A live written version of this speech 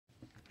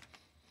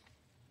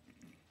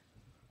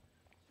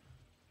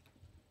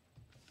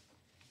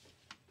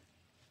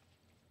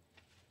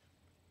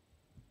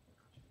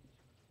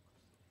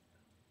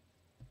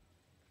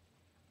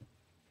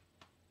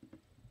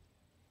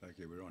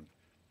Okay, we're on.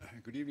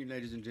 Good evening,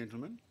 ladies and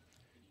gentlemen.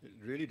 It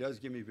really does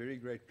give me very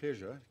great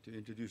pleasure to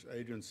introduce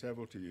Adrian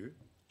Saville to you.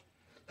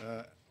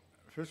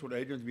 First of all,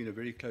 Adrian's been a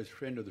very close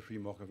friend of the Free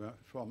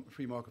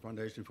Market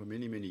Foundation for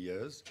many, many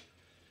years.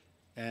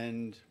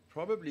 And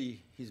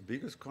probably his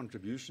biggest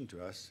contribution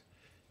to us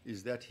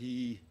is that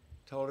he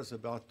told us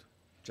about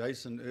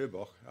Jason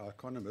Erbach, our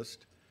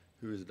economist,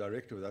 who is a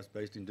director with us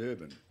based in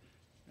Durban.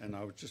 And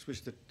I would just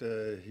wish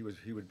that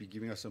he would be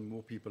giving us some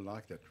more people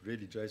like that.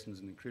 Really, Jason's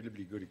an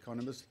incredibly good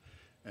economist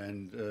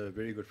and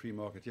very good free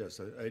marketeer.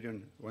 So,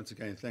 Adrian, once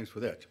again, thanks for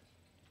that.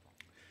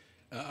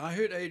 I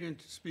heard Adrian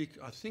speak,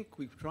 I think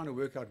we were trying to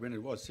work out when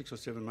it was, 6 or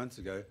 7 months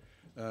ago.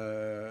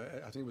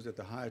 I think it was at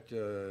the Hyatt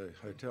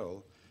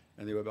Hotel,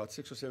 and there were about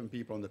 6 or 7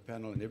 people on the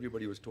panel, and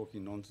everybody was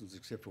talking nonsense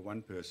except for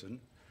one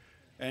person.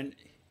 And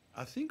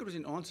I think it was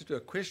in answer to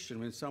a question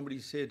when somebody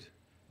said,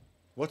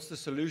 what's the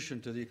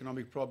solution to the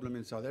economic problem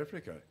in South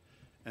Africa?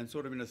 And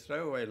sort of in a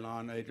throwaway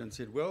line, Adrian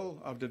said, well,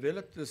 I've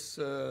developed this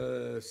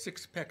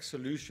six-pack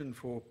solution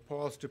for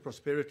paths to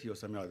prosperity or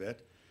something like that.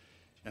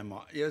 And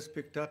my ears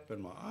picked up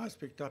and my eyes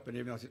picked up and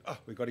everything. I said, oh,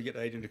 we've got to get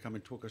Adrian to come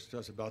and talk to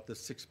us about this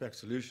six-pack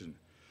solution.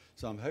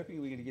 So I'm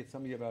hoping we're going to get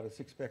something about a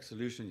six-pack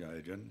solution, yeah,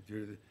 Adrian.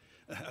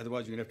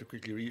 Otherwise, you're going to have to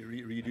quickly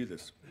redo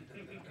this.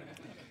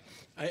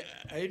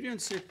 Adrian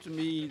said to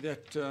me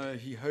that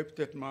he hoped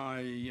that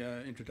my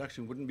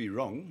introduction wouldn't be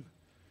wrong.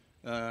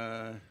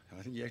 I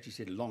think he actually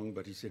said long,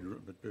 but he said,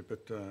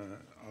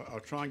 I'll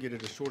try and get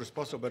it as short as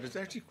possible. But it's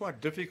actually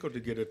quite difficult to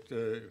get it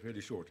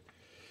fairly short.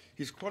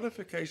 His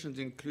qualifications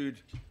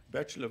include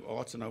Bachelor of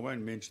Arts, and I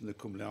won't mention the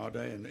cum laude,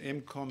 and the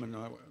MCom, and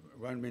I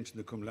won't mention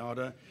the cum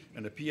laude,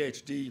 and a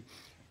PhD,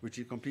 which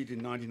he completed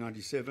in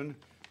 1997.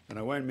 And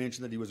I won't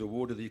mention that he was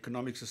awarded the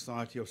Economic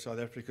Society of South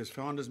Africa's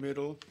Founders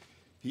Medal.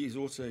 He is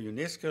also a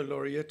UNESCO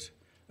laureate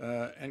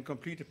and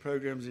completed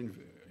programs in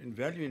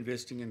value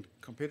investing and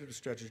competitive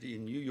strategy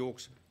in New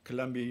York's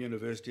Columbia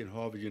University and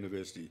Harvard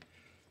University.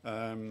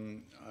 I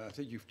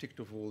think you've ticked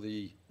off all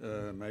the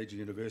major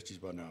universities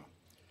by now.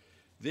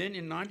 Then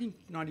in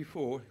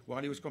 1994,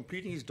 while he was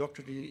completing his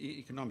doctorate in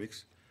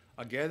economics,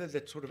 I gathered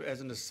that sort of as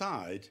an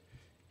aside,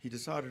 he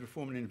decided to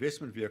form an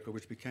investment vehicle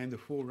which became the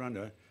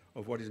forerunner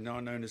of what is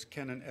now known as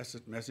Cannon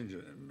Asset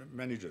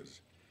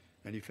Managers.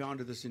 And he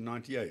founded this in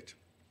 98.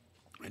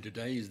 And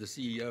today he's the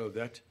CEO of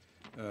that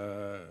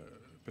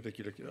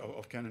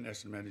of Cannon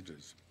Asset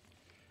Managers.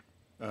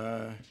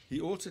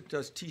 He also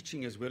does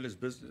teaching as well as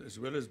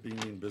being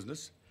in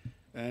business.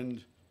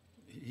 And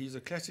he's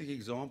a classic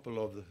example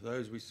of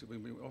those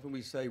often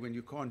we say when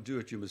you can't do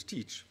it, you must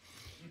teach.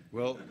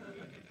 Well,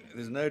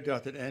 there's no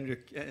doubt that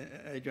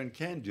Adrian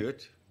can do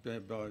it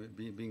by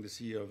being the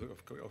CEO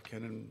of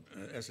Cannon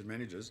Asset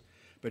Managers,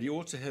 but he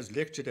also has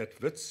lectured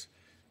at WITS,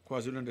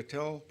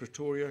 KwaZulu-Natal,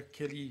 Pretoria,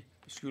 Kelly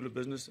School of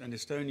Business, and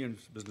Estonian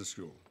Business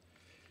School.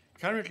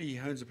 Currently, he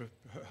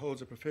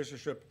holds a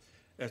professorship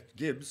at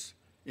Gibbs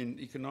in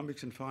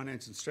economics and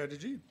finance and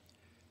strategy.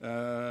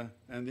 And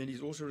then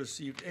he's also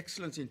received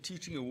excellence in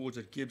teaching awards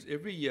at Gibbs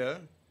every year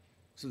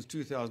since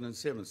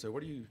 2007. So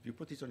what do you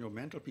put these on your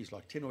mantelpiece,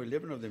 like 10 or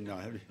 11 of them now,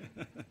 have you?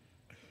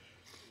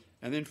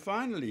 And then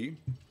finally,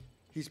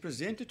 he's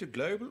presented to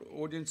global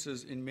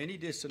audiences in many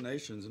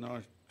destinations, and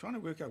I'm trying to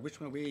work out which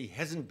one where he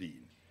hasn't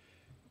been.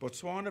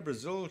 Botswana,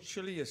 Brazil,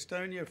 Chile,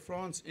 Estonia,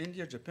 France,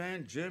 India,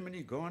 Japan,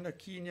 Germany, Ghana,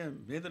 Kenya,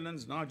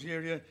 Netherlands,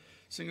 Nigeria,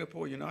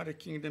 Singapore, United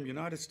Kingdom,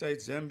 United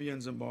States, Zambia,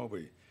 and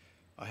Zimbabwe.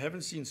 I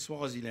haven't seen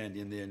Swaziland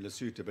in there and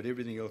Lesotho, but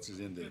everything else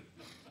is in there.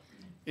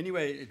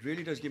 Anyway, it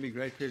really does give me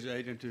great pleasure,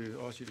 Adrian, to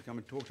ask you to come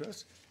and talk to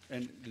us.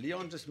 And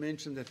Leon just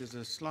mentioned that there's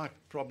a slight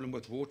problem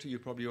with water. You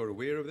probably are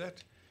aware of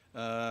that.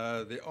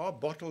 There are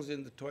bottles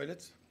in the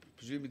toilets,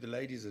 presumably the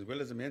ladies as well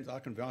as the men's. I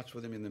can vouch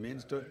for them in the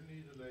men's toilet.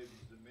 Only the ladies.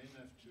 The men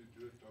have to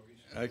do it doggy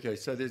style. Okay,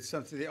 so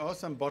there are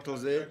some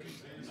bottles there.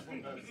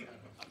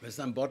 There's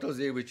some bottles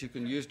there which you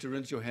can use to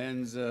rinse your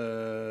hands,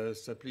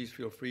 so please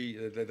feel free.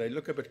 They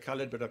look a bit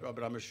coloured,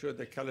 but I'm assured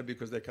they're coloured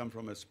because they come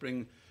from a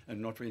spring and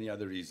not for any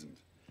other reason.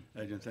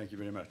 Adrian, thank you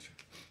very much.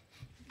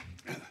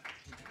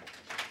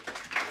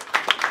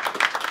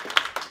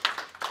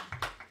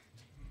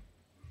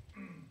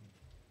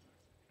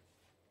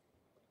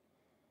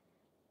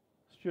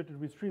 Stuart,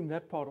 did we stream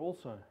that part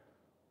also?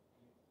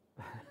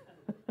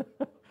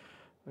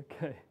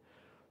 Okay,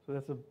 so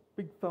that's a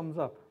big thumbs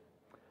up.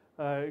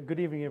 Good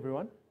evening,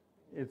 everyone.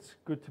 It's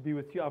good to be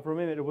with you. I've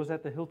remembered it was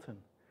at the Hilton,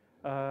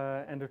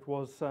 and it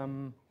was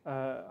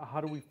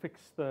how do we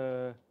fix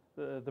the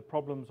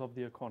problems of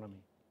the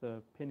economy?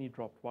 The penny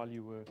dropped while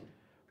you were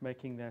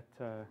making that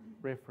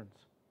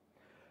reference.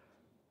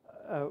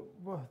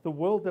 The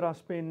world that I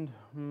spend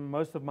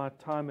most of my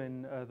time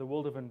in, the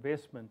world of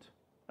investment,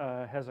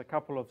 has a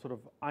couple of sort of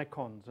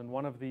icons, and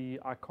one of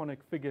the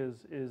iconic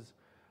figures is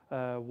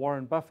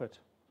Warren Buffett.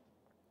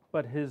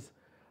 But his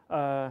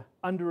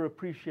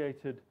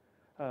underappreciated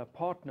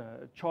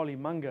partner, Charlie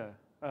Munger,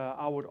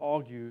 I would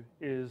argue,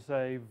 is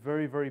a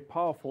very, very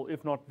powerful,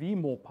 if not the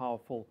more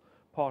powerful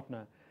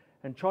partner.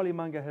 And Charlie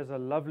Munger has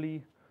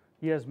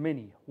he has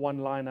many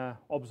one-liner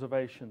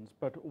observations,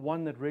 but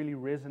one that really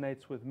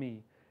resonates with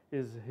me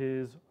is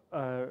his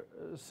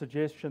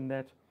suggestion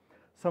that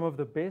some of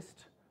the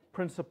best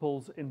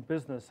principles in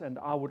business, and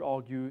I would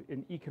argue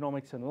in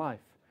economics and life,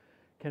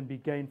 can be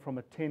gained from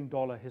a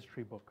 $10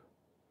 history book.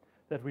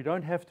 That we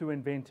don't have to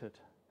invent it,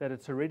 that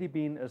it's already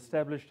been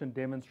established and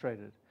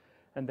demonstrated,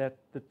 and that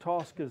the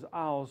task is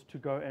ours to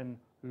go and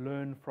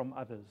learn from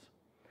others.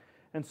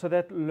 And so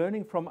that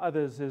learning from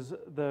others is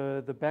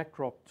the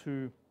backdrop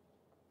to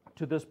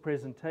this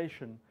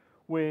presentation,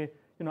 where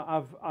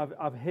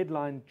I've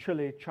headlined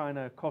Chile,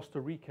 China, Costa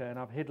Rica, and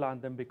I've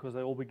headlined them because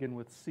they all begin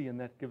with C, and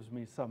that gives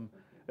me some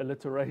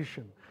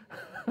alliteration.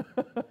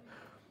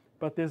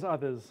 But there's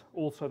others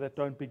also that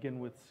don't begin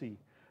with C,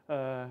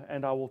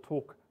 and I will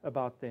talk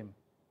about them.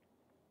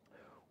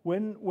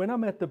 When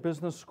I'm at the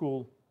business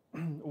school,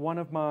 one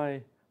of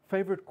my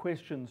favorite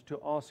questions to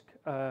ask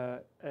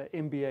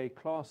MBA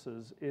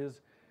classes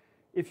is,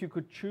 if you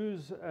could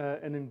choose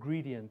an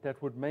ingredient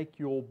that would make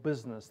your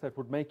business, that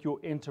would make your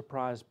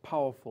enterprise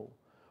powerful,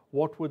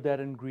 what would that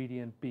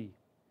ingredient be?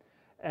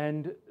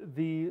 And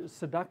the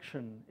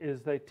seduction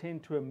is they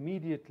tend to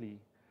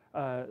immediately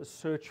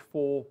search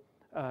for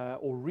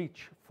or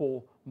reach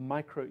for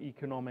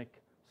microeconomic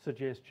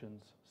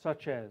suggestions,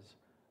 such as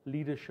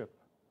leadership,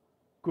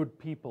 good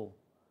people,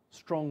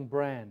 strong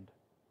brand,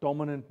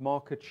 dominant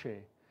market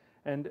share.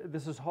 And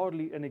this is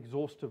hardly an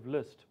exhaustive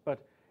list,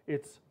 but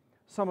it's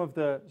some of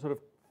the sort of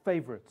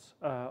favorites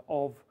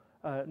of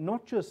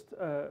not just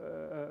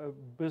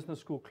business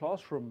school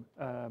classroom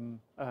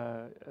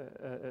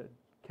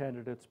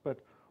candidates, but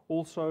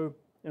also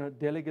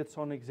delegates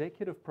on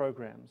executive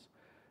programs,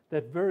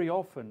 that very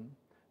often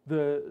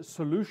the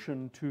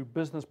solution to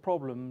business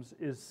problems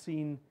is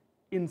seen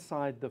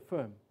inside the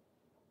firm.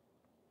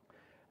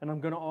 And I'm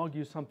going to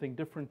argue something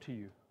different to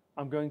you.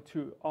 I'm going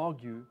to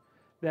argue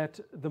that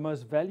the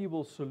most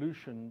valuable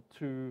solution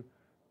to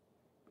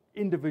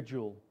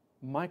individual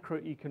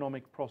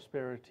microeconomic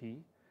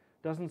prosperity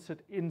doesn't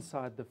sit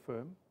inside the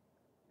firm,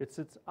 it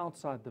sits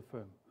outside the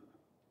firm.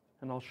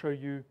 And I'll show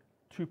you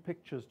two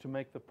pictures to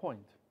make the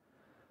point.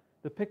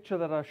 The picture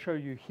that I show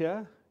you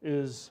here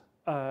is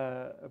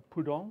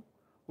Pudong,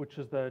 which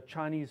is the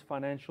Chinese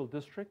financial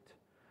district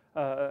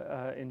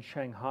in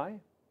Shanghai.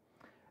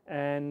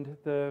 And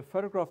the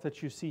photograph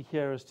that you see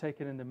here is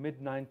taken in the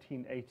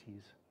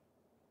mid-1980s.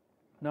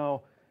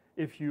 Now,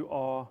 if you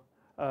are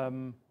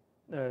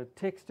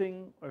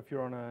texting, or if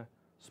you're on a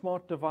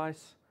smart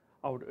device,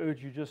 I would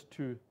urge you just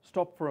to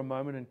stop for a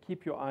moment and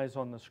keep your eyes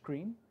on the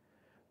screen,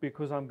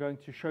 because I'm going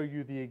to show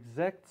you the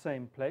exact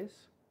same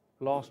place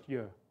last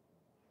year.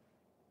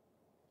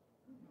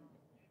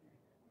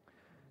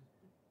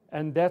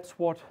 And that's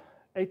what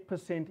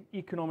 8%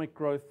 economic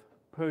growth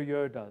per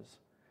year does.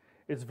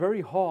 It's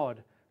very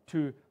hard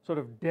to sort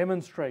of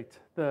demonstrate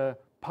the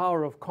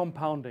power of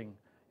compounding.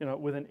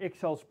 With an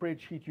Excel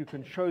spreadsheet, you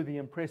can show the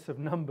impressive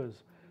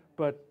numbers,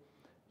 but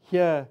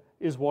here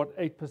is what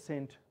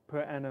 8%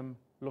 per annum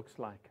looks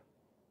like.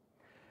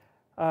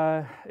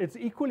 It's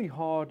equally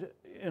hard,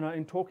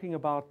 in talking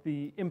about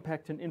the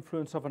impact and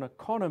influence of an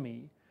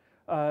economy,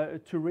 to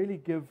really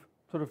give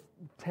sort of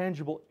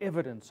tangible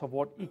evidence of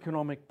what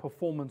economic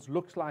performance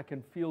looks like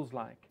and feels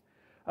like.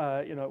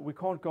 We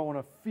can't go on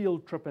a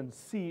field trip and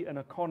see an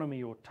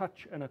economy or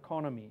touch an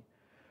economy,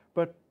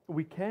 but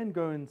we can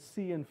go and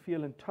see and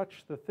feel and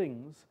touch the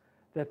things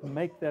that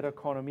make that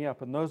economy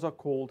up, and those are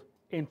called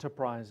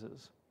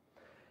enterprises.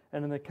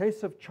 And in the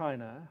case of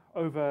China,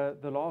 over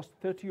the last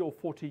 30 or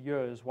 40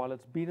 years, while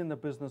it's been in the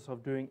business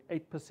of doing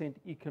 8%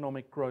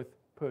 economic growth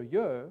per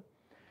year,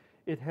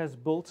 it has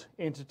built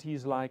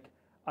entities like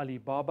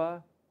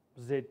Alibaba,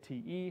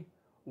 ZTE,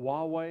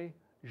 Huawei,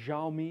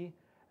 Xiaomi,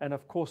 and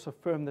of course a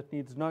firm that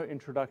needs no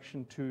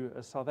introduction to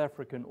a South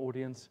African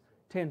audience,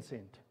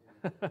 Tencent,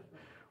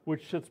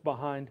 which sits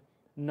behind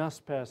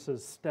Naspers'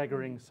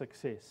 staggering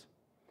success.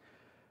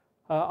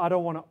 I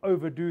don't want to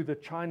overdo the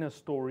China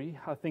story.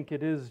 I think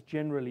it is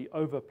generally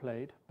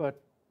overplayed, but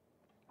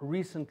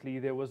recently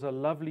there was a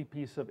lovely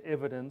piece of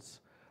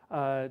evidence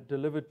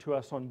delivered to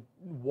us on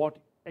what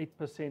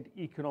 8%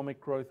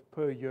 economic growth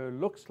per year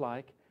looks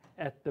like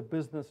at the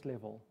business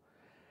level.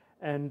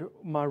 And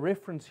my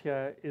reference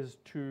here is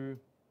to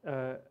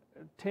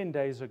 10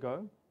 days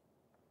ago,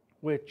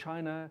 where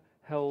China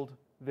held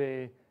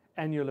their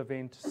annual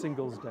event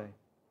Singles Day.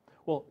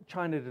 Well,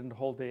 China didn't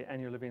hold their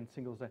annual event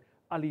Singles Day.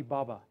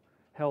 Alibaba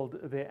held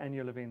their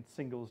annual event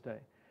Singles Day.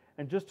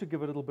 And just to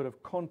give a little bit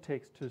of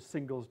context to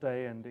Singles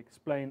Day and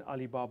explain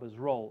Alibaba's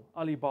role,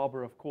 Alibaba,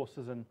 of course,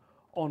 is an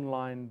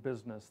online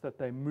business that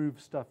they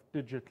move stuff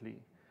digitally.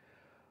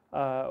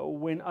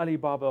 When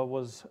Alibaba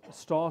was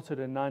started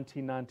in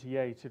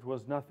 1998, it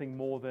was nothing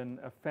more than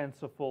a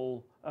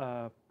fanciful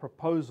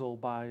proposal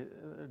by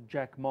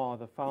Jack Ma,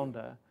 the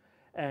founder.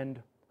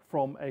 And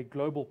from a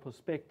global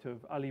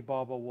perspective,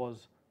 Alibaba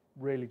was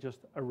really just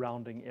a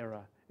rounding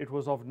error. It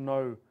was of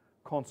no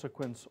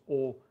consequence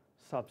or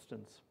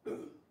substance.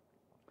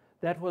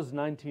 That was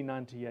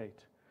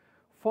 1998.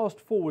 Fast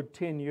forward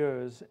 10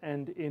 years,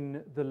 and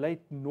in the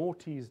late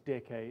noughties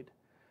decade,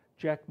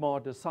 Jack Ma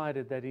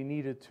decided that he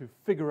needed to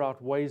figure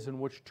out ways in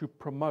which to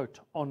promote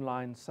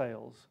online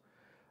sales.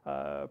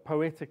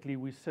 Poetically,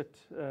 we sit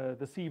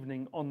this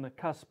evening on the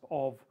cusp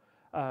of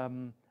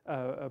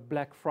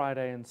Black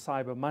Friday and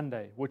Cyber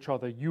Monday, which are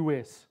the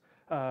US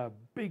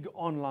big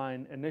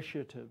online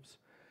initiatives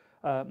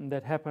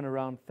that happen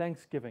around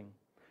Thanksgiving.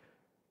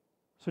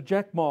 So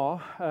Jack Ma,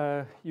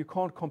 you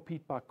can't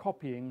compete by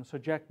copying, so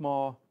Jack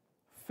Ma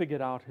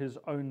figured out his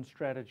own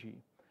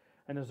strategy.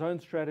 And his own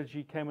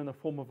strategy came in the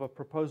form of a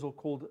proposal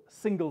called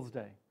Singles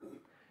Day.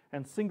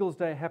 And Singles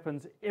Day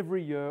happens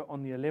every year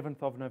on the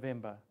 11th of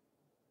November.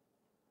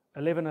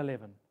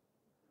 11/11.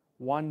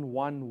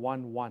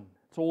 1111.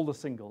 It's all the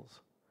singles.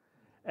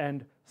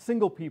 And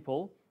single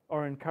people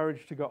are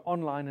encouraged to go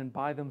online and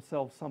buy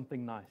themselves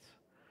something nice.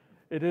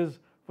 It is,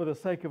 for the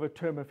sake of a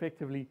term,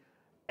 effectively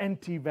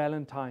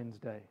anti-Valentine's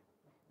Day.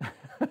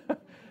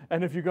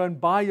 And if you go and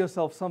buy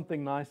yourself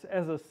something nice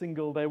as a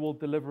single, they will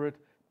deliver it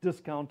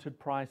discounted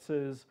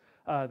prices,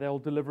 they'll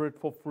deliver it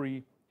for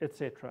free,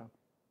 etc.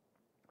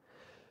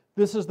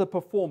 This is the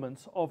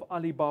performance of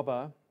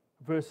Alibaba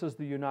versus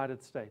the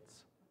United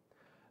States.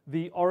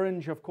 The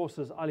orange, of course,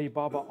 is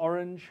Alibaba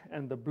orange,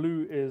 and the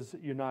blue is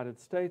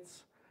United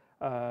States.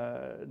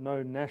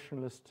 No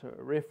nationalist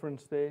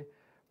reference there.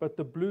 But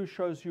the blue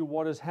shows you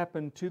what has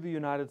happened to the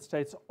United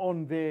States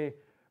on their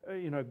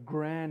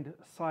grand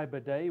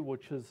Cyber Day,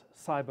 which is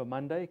Cyber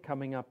Monday,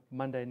 coming up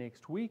Monday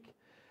next week.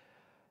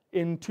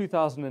 In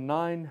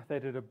 2009, they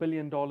did $1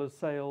 billion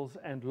sales,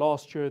 and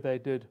last year they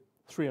did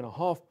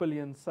 $3.5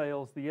 billion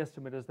sales. The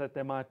estimate is that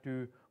they might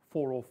do $4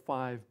 or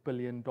 $5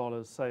 billion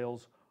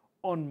sales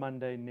on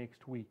Monday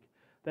next week.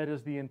 That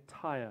is the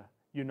entire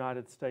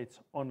United States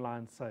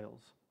online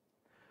sales.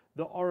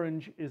 The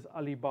orange is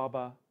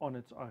Alibaba on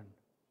its own.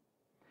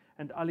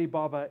 And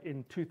Alibaba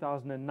in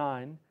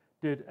 2009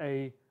 did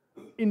a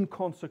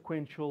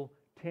inconsequential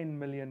 $10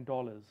 million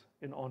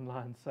in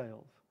online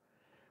sales.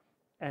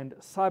 And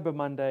Cyber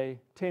Monday,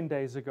 10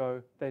 days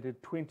ago, they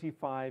did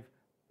 $25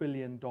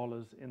 billion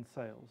in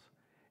sales.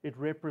 It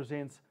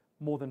represents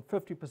more than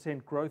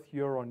 50% growth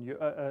year on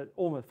year,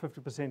 almost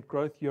 50%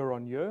 growth year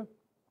on year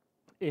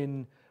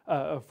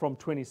from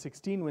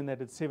 2016 when they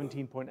did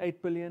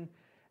 $17.8 billion.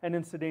 And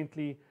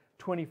incidentally,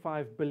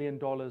 $25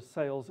 billion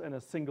sales in a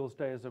singles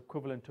day is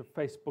equivalent to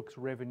Facebook's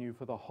revenue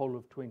for the whole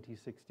of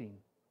 2016.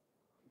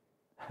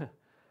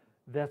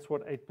 That's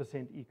what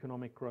 8%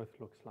 economic growth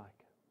looks like.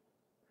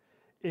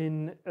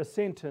 In a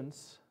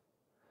sentence,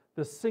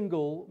 the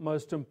single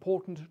most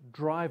important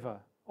driver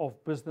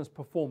of business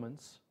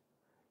performance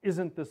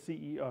isn't the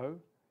CEO,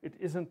 it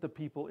isn't the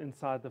people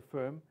inside the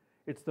firm,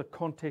 it's the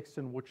context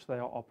in which they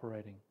are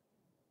operating.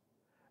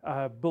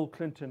 Bill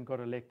Clinton got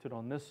elected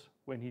on this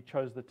when he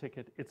chose the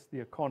ticket, "It's the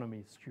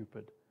economy,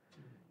 stupid."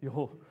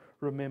 You'll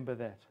remember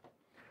that.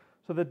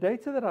 So the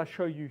data that I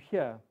show you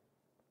here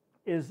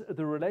is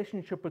the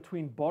relationship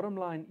between bottom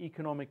line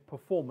economic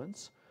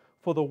performance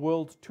for the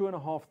world's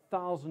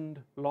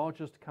 2,500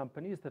 largest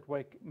companies that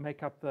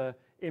make up the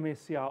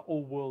MSCI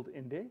All World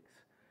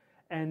Index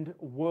and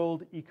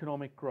world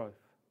economic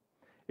growth.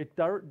 It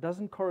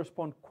doesn't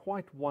correspond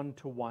quite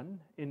one-to-one.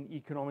 In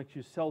economics,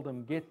 you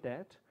seldom get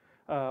that,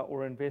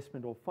 or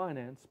investment or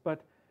finance,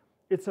 but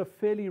it's a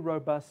fairly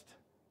robust,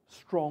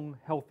 strong,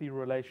 healthy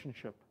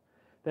relationship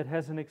that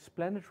has an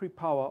explanatory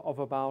power of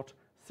about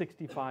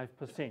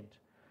 65%.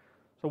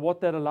 So what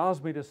that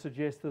allows me to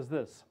suggest is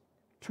this: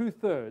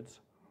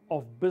 2/3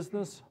 of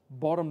business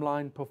bottom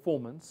line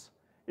performance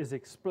is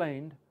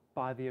explained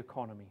by the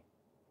economy.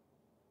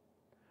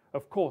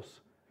 Of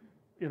course,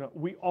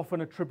 we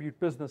often attribute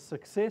business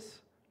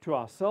success to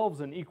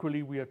ourselves, and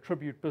equally we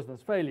attribute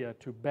business failure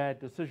to bad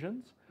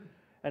decisions.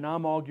 And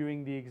I'm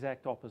arguing the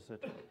exact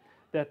opposite,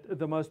 that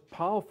the most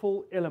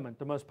powerful element,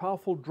 the most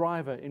powerful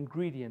driver,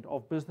 ingredient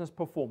of business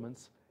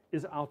performance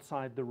is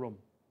outside the room.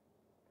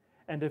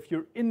 And if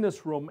you're in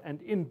this room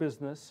and in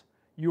business,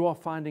 you are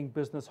finding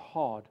business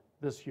hard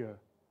this year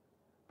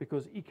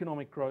because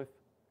economic growth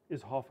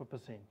is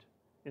 0.5%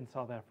 in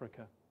South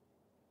Africa.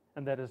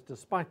 And that is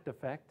despite the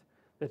fact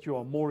that you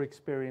are more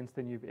experienced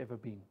than you've ever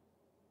been.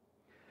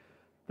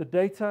 The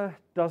data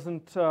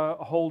doesn't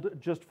hold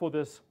just for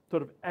this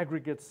sort of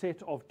aggregate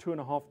set of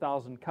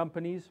 2,500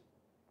 companies.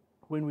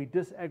 When we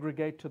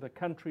disaggregate to the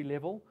country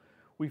level,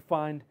 we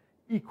find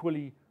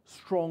equally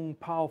strong,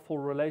 powerful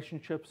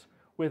relationships,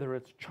 whether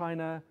it's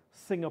China,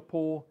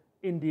 Singapore,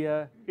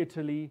 India,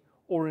 Italy,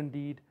 or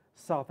indeed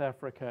South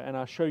Africa. And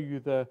I'll show you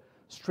the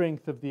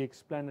strength of the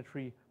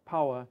explanatory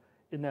power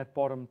in that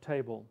bottom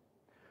table.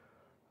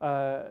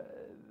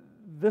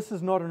 This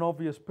is not an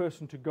obvious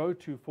person to go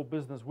to for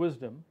business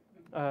wisdom,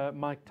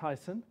 Mike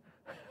Tyson.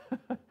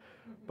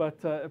 But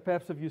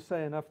perhaps if you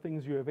say enough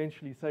things, you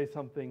eventually say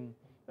something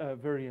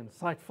very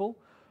insightful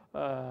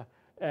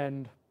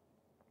and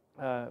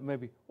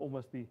maybe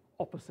almost the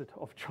opposite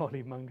of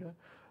Charlie Munger.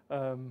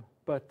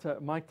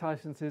 But Mike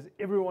Tyson says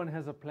everyone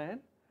has a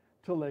plan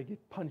till they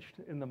get punched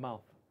in the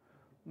mouth,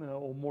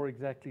 or more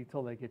exactly,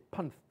 till they get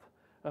punched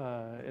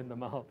in the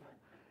mouth.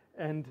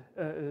 And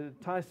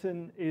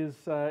Tyson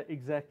is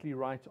exactly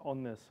right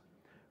on this.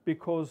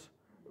 because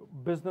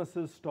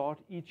businesses start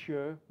each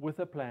year with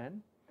a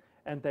plan,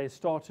 and they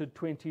started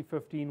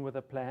 2015 with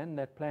a plan.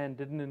 That plan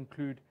didn't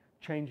include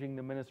changing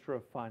the Minister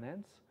of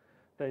Finance.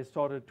 They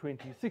started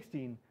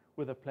 2016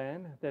 with a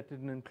plan that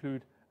didn't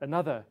include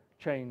another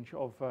change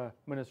of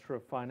Minister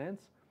of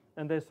Finance,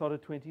 and they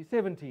started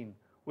 2017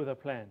 with a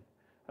plan,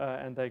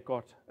 and they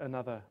got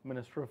another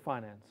Minister of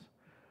Finance.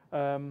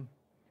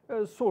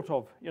 Sort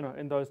of,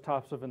 in those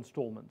types of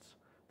installments.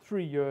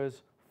 3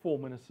 years, 4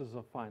 Ministers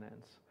of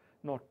Finance.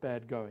 Not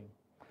bad going.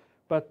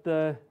 But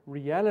the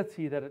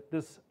reality that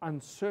this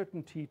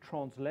uncertainty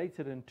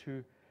translated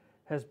into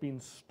has been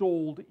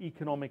stalled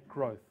economic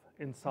growth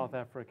in South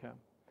Africa.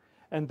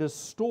 And this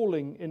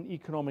stalling in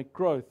economic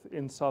growth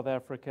in South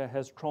Africa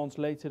has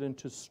translated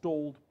into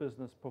stalled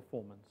business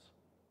performance.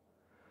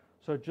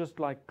 So just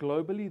like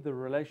globally, the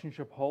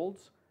relationship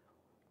holds,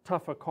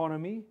 tough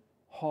economy,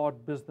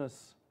 hard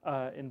business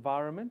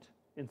environment.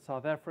 In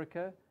South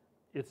Africa,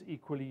 it's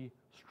equally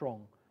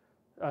strong.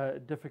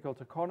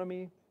 Difficult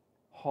economy,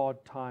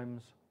 hard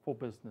times for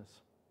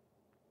business.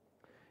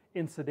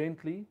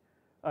 Incidentally,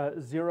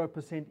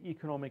 0%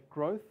 economic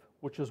growth,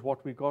 which is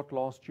what we got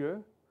last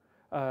year,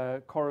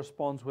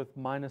 corresponds with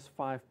minus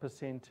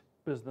 5%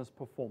 business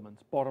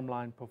performance, bottom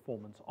line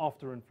performance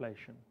after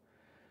inflation.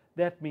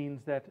 That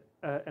means that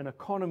an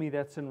economy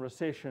that's in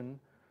recession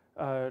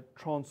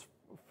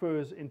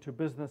transfers into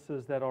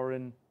businesses that are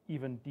in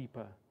even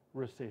deeper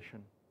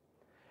recession.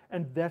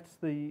 And that's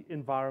the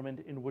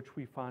environment in which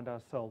we find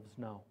ourselves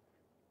now.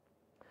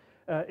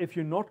 If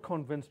you're not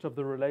convinced of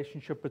the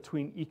relationship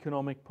between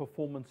economic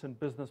performance and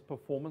business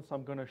performance,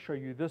 I'm going to show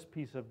you this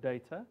piece of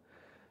data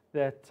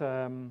that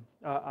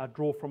I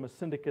draw from a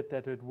syndicate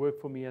that had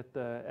worked for me at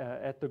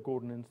the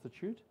Gordon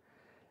Institute.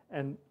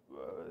 And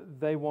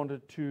they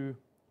wanted to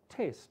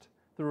test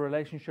the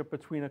relationship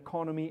between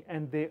economy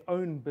and their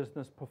own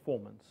business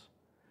performance,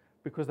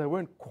 because they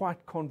weren't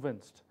quite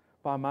convinced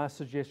by my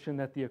suggestion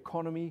that the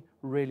economy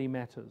really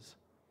matters.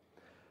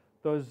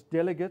 Those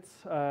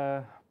delegates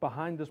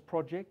behind this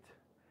project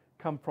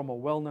come from a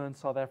well-known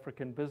South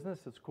African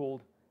business. It's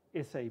called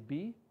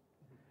SAB.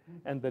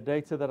 And the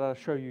data that I'll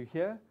show you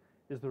here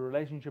is the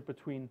relationship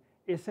between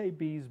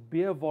SAB's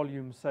beer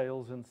volume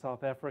sales in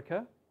South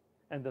Africa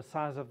and the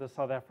size of the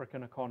South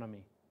African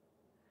economy.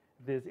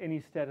 If there's any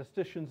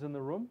statisticians in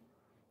the room,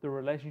 the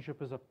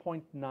relationship is a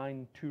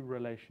 0.92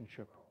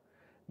 relationship.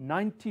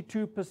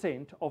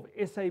 92% of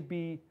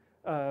SAB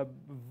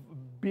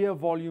beer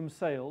volume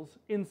sales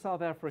in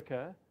South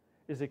Africa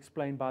is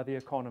explained by the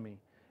economy.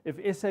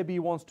 If SAB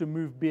wants to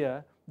move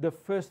beer, the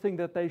first thing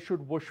that they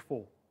should wish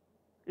for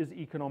is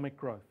economic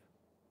growth.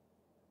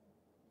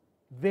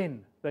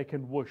 Then they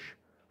can wish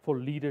for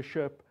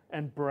leadership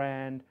and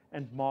brand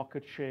and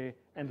market share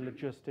and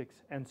logistics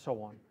and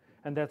so on.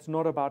 And that's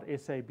not about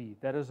SAB.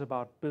 That is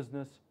about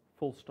business,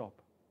 full stop.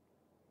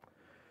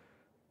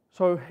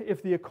 So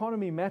if the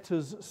economy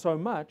matters so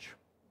much,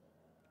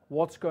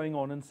 what's going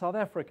on in South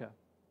Africa?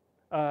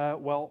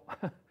 Well,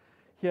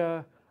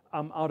 here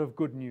I'm out of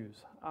good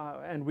news,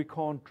 and we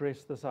can't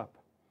dress this up.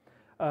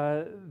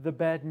 The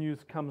bad news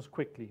comes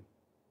quickly.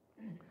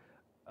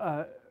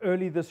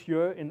 Early this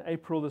year, in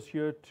April this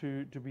year,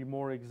 to be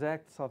more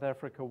exact, South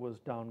Africa was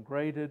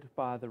downgraded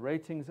by the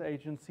ratings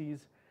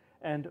agencies,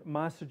 and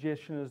my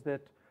suggestion is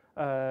that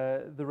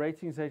the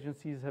ratings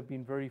agencies have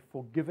been very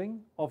forgiving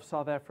of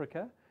South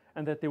Africa,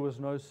 and that there was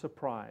no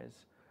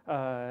surprise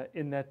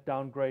in that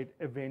downgrade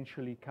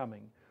eventually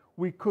coming.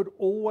 We could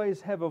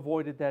always have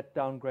avoided that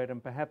downgrade,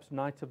 and perhaps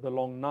Night of the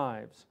Long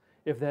Knives,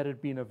 if that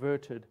had been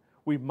averted,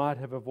 we might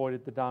have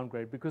avoided the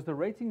downgrade, because the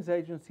ratings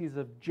agencies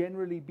have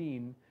generally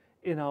been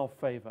in our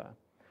favor.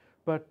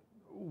 But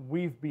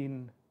we've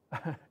been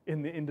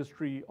in the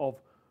industry of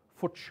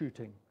foot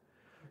shooting.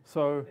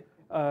 So,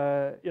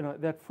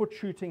 that foot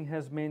shooting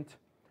has meant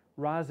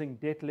rising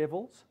debt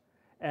levels,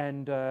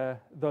 and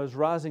those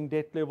rising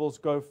debt levels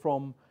go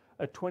from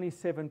a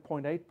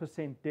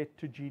 27.8% debt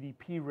to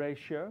GDP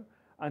ratio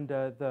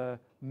under the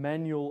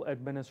manual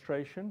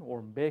administration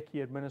or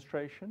Mbeki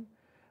administration.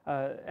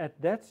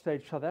 At that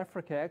stage, South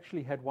Africa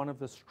actually had one of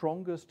the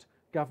strongest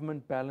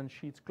government balance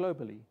sheets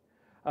globally.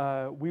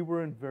 We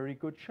were in very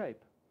good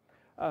shape.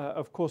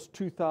 Of course,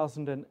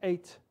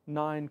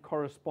 2008-9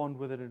 correspond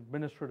with an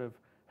administrative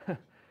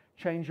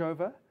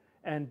changeover,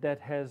 and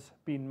that has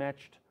been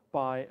matched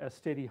by a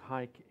steady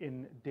hike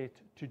in debt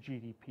to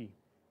GDP.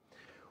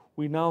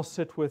 We now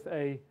sit with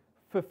a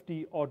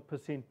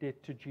 50-odd%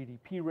 debt to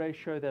GDP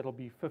ratio. That'll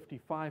be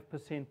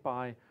 55%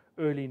 by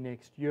early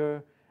next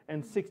year,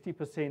 and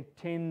 60%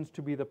 tends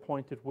to be the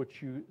point at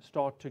which you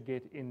start to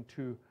get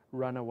into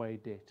runaway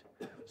debt.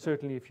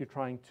 Certainly if you're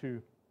trying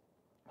to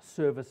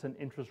service an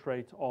interest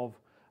rate of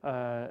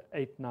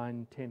 8,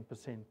 9,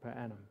 10% per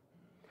annum.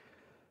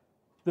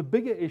 The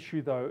bigger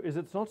issue, though, is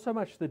it's not so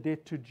much the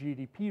debt to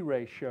GDP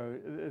ratio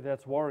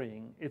that's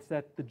worrying, it's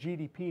that the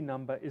GDP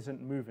number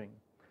isn't moving.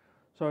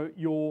 So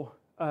your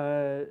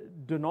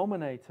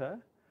denominator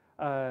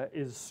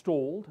is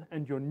stalled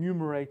and your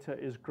numerator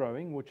is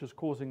growing, which is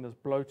causing this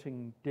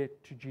bloating debt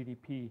to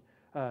GDP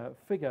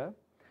figure.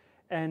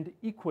 And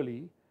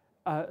equally,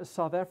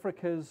 South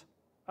Africa's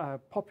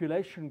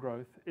population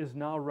growth is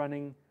now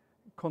running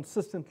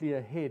consistently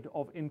ahead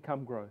of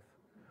income growth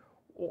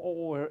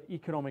or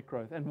economic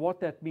growth. And what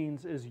that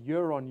means is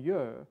year on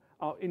year,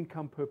 our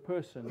income per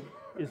person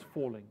is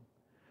falling,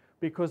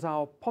 because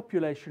our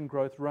population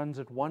growth runs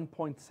at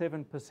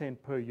 1.7%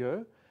 per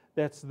year.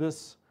 That's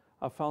this,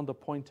 I found the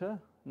pointer,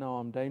 now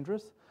I'm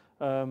dangerous.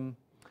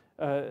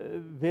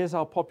 There's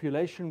our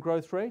population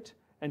growth rate,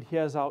 and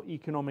here's our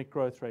economic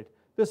growth rate.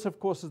 This, of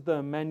course, is the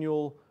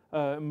Emmanuel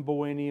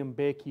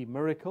Mbeki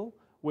miracle,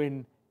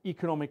 when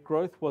economic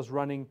growth was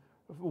running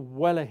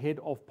well ahead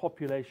of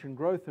population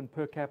growth and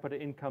per capita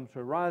incomes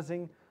were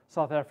rising.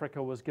 South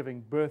Africa was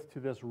giving birth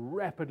to this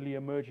rapidly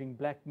emerging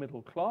black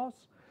middle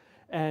class.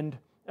 And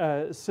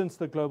since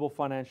the global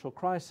financial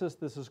crisis,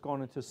 this has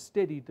gone into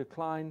steady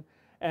decline,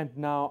 and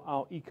now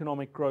our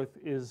economic growth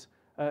is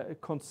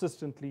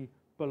consistently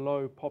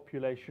below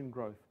population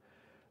growth.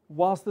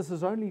 Whilst this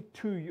is only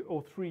 2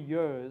 or 3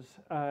 years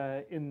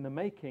in the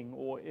making,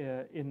 or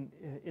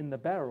in the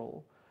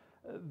barrel,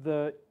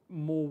 the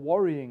more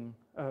worrying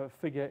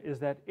figure is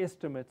that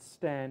estimates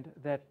stand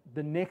that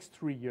the next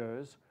 3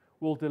 years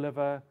will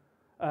deliver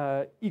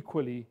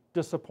equally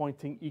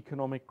disappointing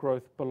economic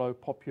growth below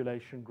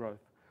population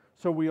growth.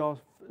 So we are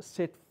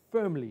set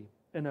firmly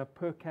in a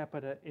per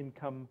capita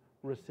income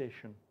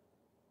recession.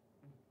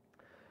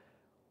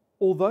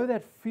 Although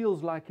that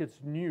feels like it's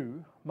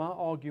new, my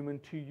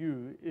argument to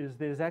you is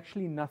there's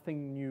actually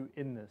nothing new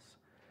in this.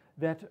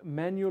 That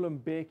Emmanuel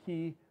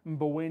Mbeki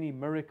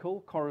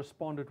miracle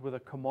corresponded with a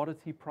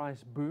commodity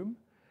price boom,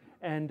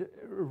 and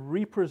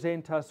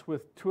represent us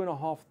with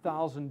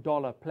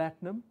 $2,500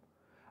 platinum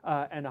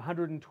and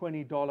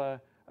 $120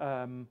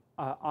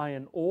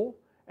 iron ore,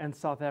 and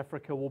South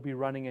Africa will be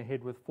running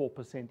ahead with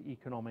 4%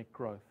 economic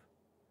growth.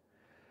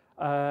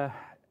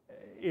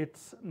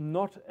 It's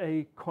not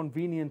a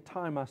convenient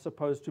time, I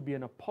suppose, to be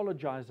an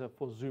apologizer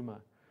for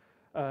Zuma,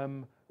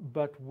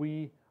 but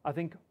we, I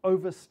think,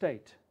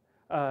 overstate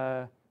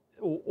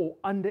or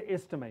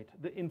underestimate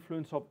the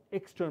influence of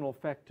external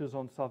factors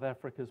on South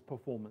Africa's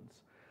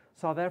performance.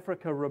 South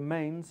Africa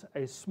remains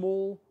a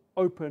small,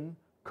 open,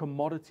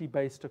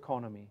 commodity-based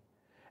economy.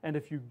 And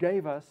if you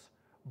gave us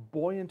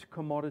buoyant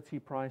commodity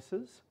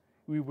prices,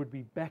 we would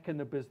be back in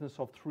the business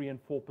of 3 and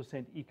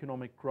 4%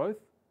 economic growth,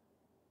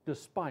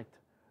 despite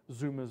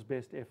Zuma's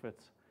best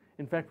efforts.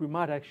 In fact, we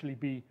might actually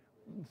be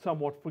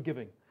somewhat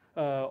forgiving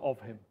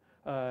of him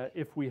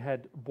if we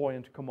had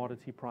buoyant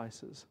commodity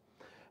prices.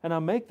 And I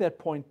make that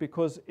point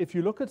because if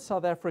you look at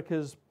South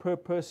Africa's per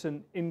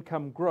person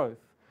income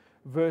growth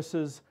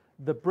versus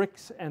the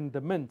BRICS and the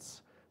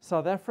mints,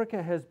 South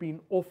Africa has been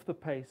off the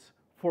pace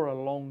for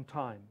a long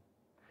time.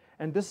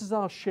 And this is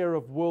our share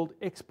of world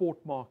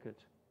export market.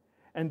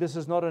 And this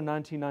is not a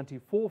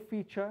 1994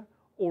 feature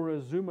or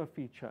a Zuma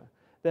feature,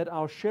 that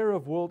our share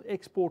of world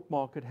export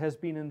market has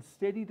been in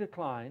steady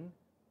decline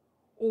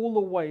all the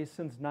way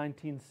since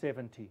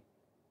 1970.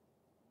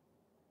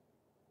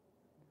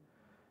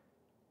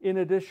 In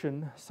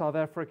addition, South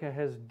Africa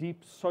has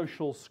deep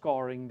social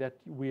scarring that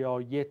we are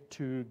yet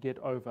to get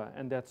over,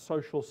 and that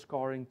social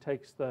scarring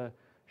takes the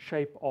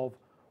shape of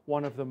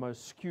one of the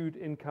most skewed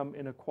income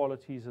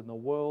inequalities in the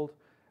world,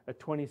 a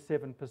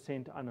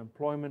 27%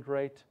 unemployment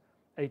rate,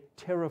 a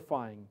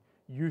terrifying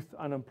youth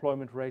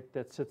unemployment rate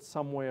that sits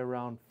somewhere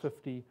around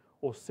 50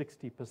 or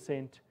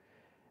 60%,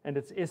 and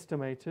it's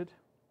estimated,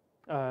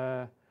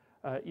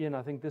 Ian,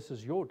 I think this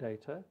is your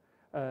data,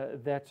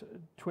 that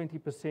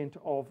 20%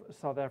 of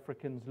South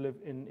Africans live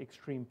in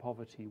extreme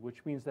poverty,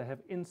 which means they have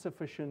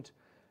insufficient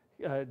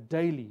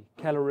daily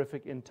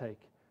calorific intake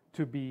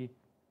to be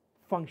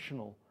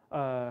functional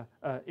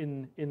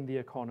in the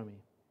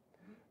economy.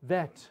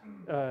 That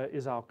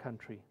is our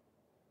country.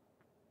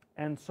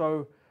 And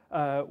so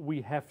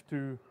we have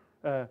to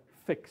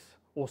fix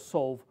or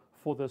solve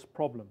for this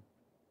problem.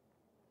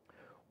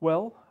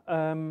 Well,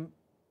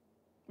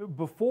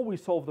 before we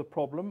solve the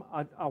problem,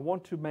 I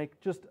want to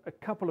make just a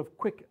couple of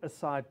quick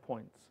aside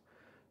points.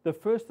 The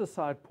first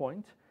aside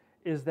point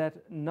is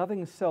that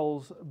nothing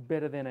sells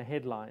better than a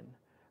headline.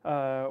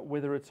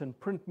 Whether it's in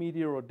print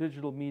media or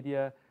digital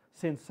media,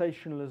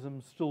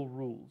 sensationalism still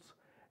rules.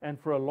 And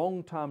for a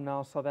long time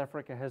now, South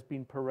Africa has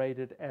been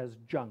paraded as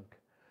junk.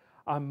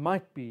 I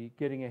might be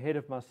getting ahead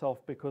of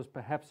myself because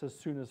perhaps as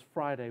soon as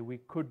Friday we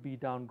could be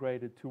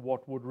downgraded to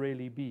what would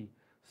really be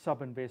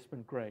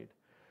sub-investment grade.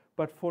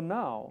 But for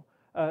now,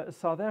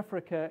 South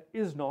Africa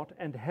is not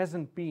and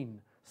hasn't been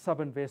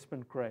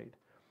sub-investment grade.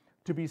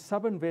 To be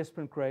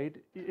sub-investment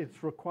grade,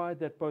 it's required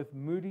that both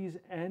Moody's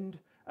and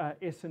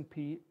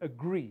S&P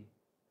agree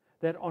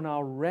that on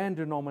our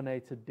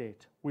rand-denominated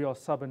debt, we are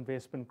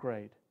sub-investment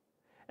grade.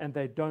 And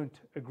they don't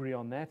agree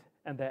on that,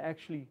 and they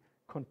actually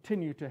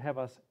continue to have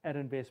us at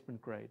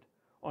investment grade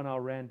on our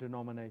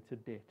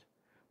rand-denominated debt.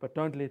 But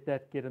don't let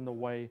that get in the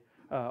way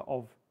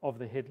of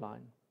the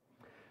headline.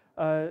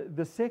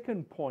 The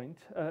second point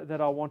that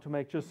I want to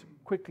make just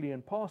quickly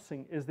in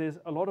passing is there's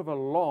a lot of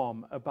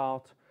alarm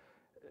about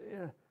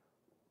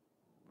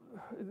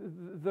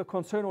the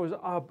concern was,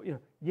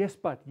 yes,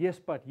 but,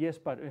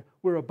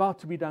 we're about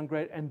to be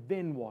downgraded, and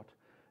then what?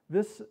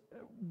 This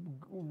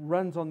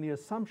runs on the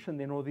assumption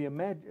then, or the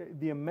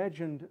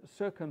imagined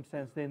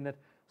circumstance then, that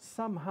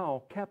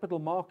somehow capital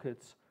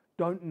markets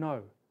don't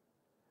know,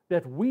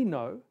 that we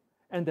know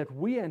and that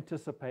we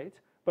anticipate,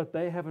 but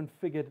they haven't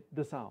figured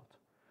this out.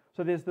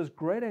 So there's this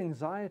great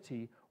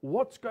anxiety.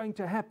 What's going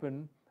to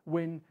happen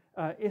when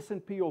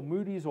S&P or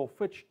Moody's or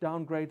Fitch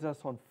downgrades us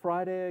on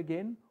Friday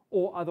again,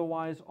 or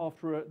otherwise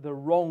after the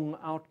wrong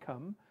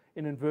outcome,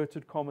 in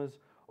inverted commas,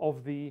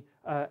 of the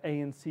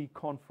ANC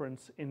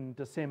conference in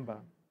December?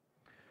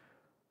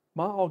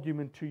 My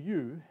argument to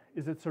you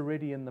is it's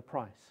already in the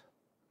price.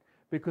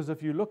 Because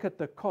if you look at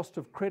the cost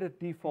of credit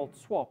default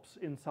swaps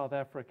in South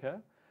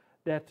Africa,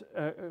 that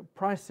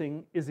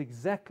pricing is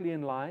exactly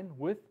in line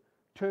with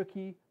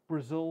Turkey,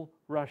 Brazil,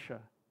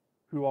 Russia,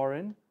 who are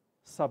in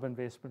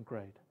sub-investment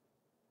grade.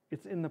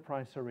 It's in the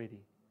price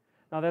already.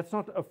 Now, that's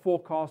not a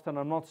forecast, and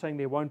I'm not saying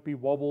there won't be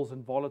wobbles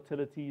and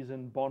volatilities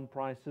in bond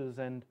prices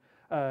and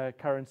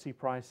currency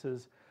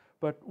prices,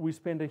 but we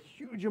spend a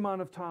huge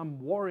amount of time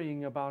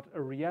worrying about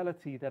a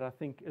reality that I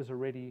think is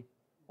already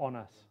on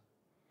us.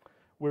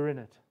 We're in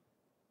it.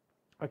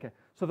 Okay,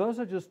 so those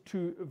are just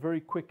two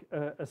very quick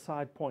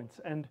aside points.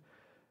 And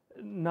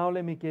now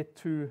let me get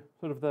to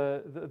sort of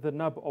the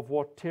nub of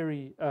what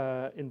Terry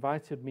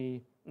invited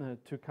me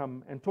to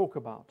come and talk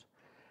about.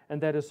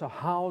 And that is, so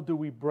how do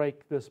we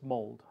break this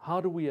mold? How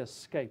do we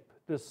escape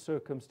this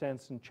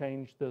circumstance and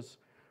change this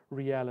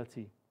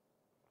reality?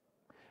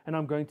 And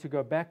I'm going to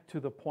go back to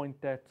the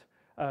point that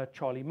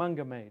Charlie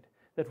Munger made,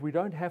 that we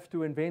don't have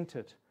to invent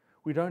it.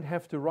 We don't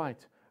have to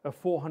write a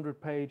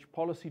 400-page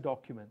policy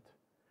document.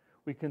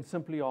 We can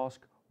simply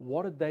ask,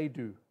 what did they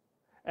do?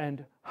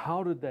 And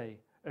how did they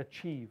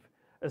achieve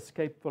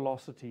escape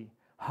velocity?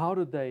 How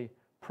did they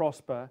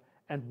prosper?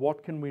 And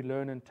what can we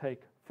learn and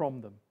take from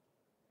them?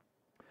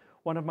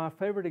 One of my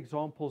favorite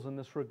examples in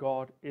this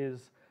regard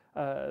is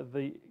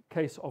the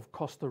case of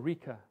Costa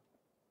Rica.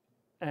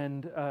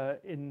 And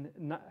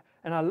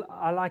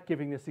I like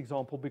giving this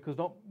example because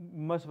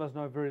most of us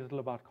know very little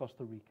about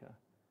Costa Rica.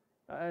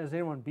 Has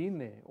anyone been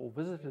there or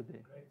visited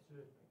there?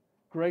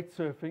 Great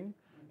surfing.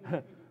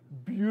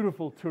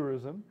 Beautiful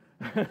tourism.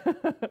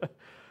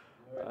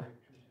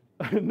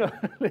 No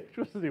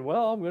electricity.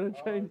 Well, I'm going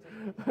to change.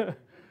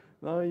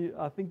 No,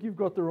 I think you've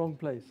got the wrong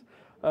place.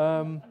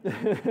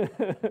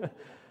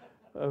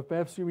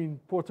 Perhaps you mean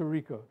Puerto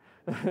Rico.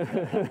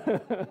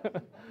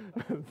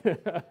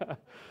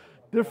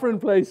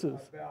 Different places.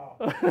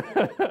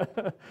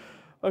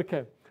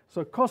 Okay,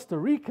 so Costa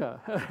Rica.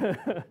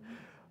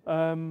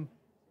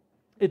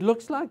 It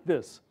looks like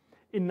this.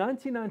 In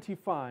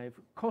 1995,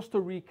 Costa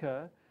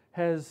Rica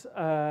has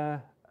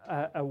a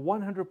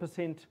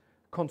 100%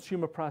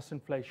 consumer price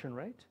inflation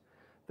rate.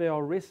 They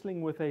are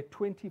wrestling with a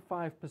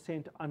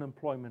 25%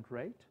 unemployment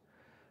rate.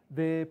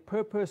 Their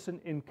per person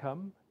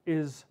income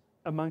is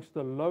amongst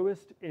the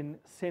lowest in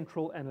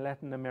Central and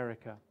Latin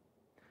America.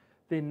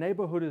 Their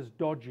neighborhood is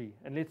dodgy,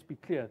 and let's be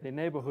clear, their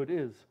neighborhood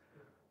is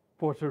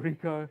Puerto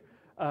Rico,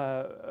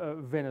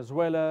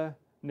 Venezuela,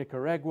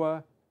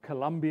 Nicaragua,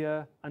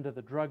 Colombia under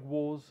the drug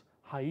wars,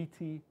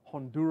 Haiti,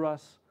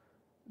 Honduras.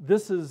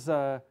 This is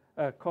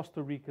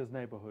Costa Rica's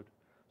neighborhood.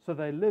 So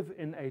they live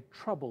in a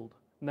troubled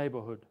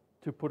neighborhood,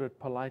 to put it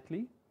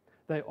politely.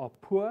 They are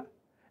poor,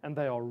 and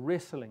they are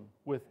wrestling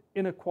with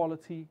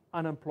inequality,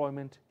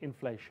 unemployment,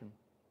 inflation.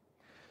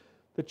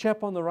 The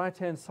chap on the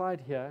right-hand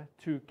side here,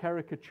 to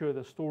caricature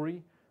the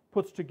story,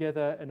 puts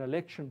together an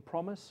election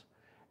promise,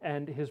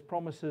 and his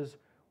promise is,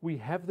 we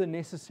have the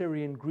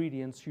necessary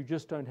ingredients, you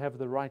just don't have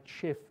the right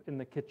chef in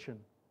the kitchen.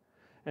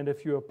 And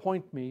if you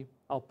appoint me,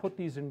 I'll put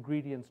these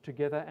ingredients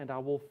together and I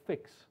will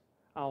fix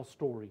our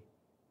story.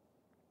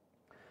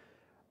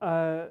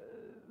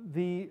 Jose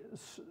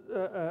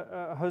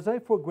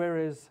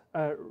Figueres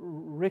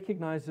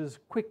recognizes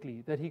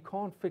quickly that he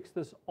can't fix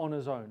this on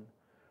his own.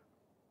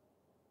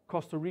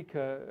 Costa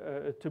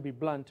Rica, to be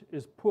blunt,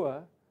 is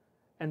poor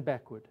and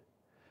backward.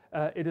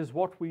 It is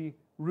what we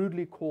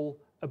rudely call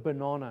a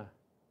banana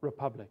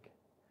republic,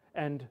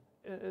 and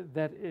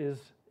that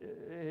is,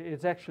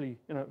 it's actually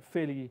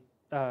fairly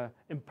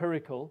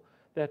empirical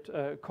that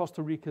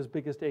Costa Rica's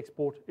biggest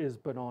export is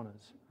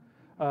bananas.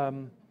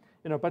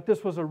 But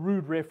this was a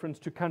rude reference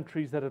to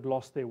countries that had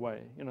lost their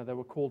way. They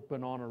were called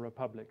banana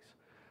republics.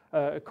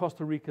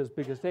 Costa Rica's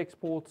biggest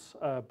exports,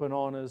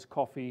 bananas,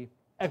 coffee,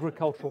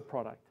 agricultural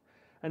product.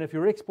 And if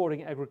you're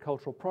exporting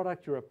agricultural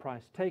product, you're a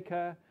price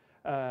taker.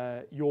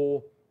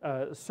 Your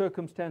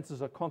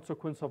circumstances are a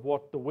consequence of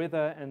what the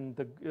weather and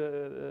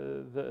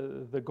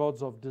the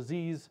gods of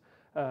disease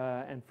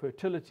and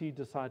fertility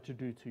decide to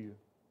do to you.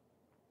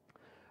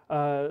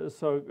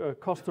 So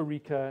Costa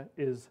Rica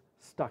is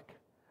stuck,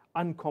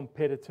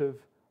 uncompetitive,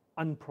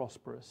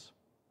 unprosperous,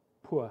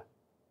 poor.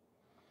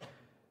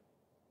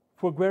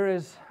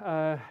 Figueres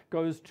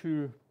goes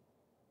to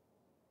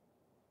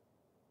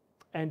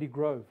Andy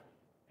Grove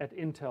at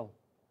Intel,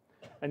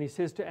 and he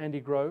says to Andy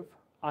Grove,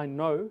 I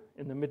know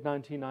in the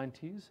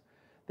mid-1990s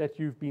that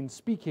you've been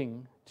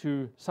speaking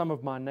to some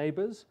of my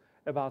neighbors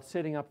about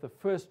setting up the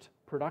first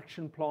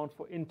production plant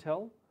for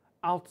Intel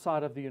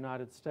outside of the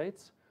United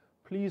States,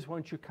 please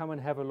won't you come and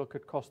have a look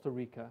at Costa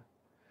Rica,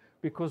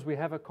 because we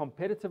have a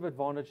competitive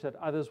advantage that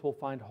others will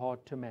find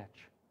hard to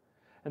match.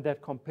 And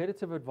that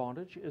competitive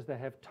advantage is they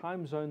have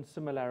time zone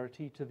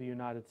similarity to the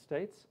United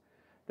States,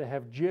 they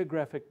have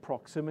geographic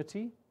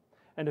proximity,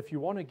 and if you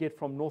want to get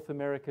from North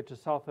America to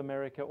South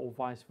America or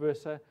vice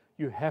versa,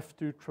 you have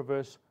to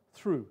traverse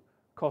through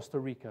Costa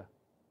Rica.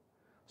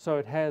 So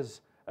it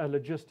has a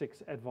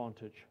logistics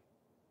advantage.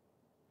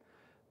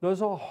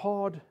 Those are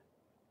hard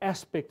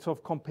aspects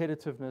of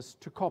competitiveness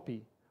to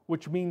copy,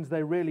 which means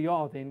they really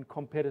are then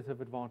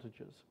competitive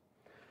advantages.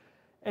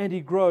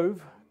 Andy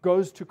Grove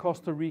goes to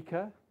Costa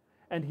Rica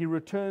and he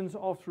returns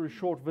after a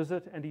short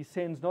visit and he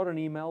sends not an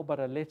email but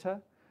a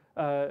letter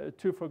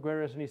to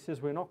Figueres, and he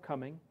says, we're not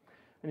coming.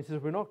 And he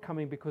says, we're not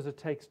coming because it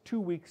takes 2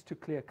 weeks to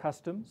clear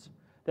customs.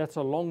 That's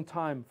a long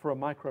time for a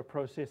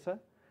microprocessor.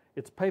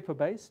 It's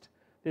paper-based.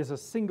 There's a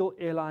single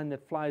airline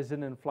that flies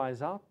in and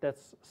flies out.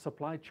 That's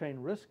supply chain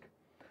risk.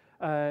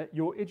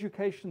 Your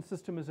education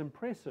system is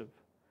impressive.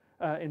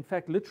 In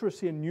fact,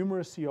 literacy and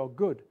numeracy are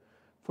good.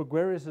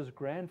 Figueres'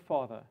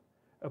 grandfather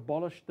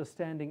abolished the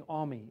standing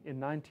army in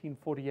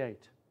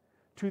 1948.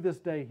 To this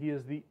day, he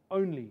is the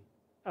only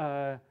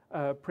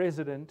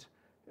president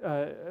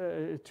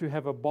to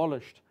have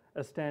abolished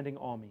a standing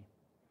army.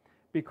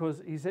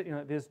 Because he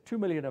said, there's 2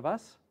 million of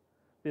us,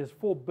 there's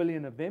 4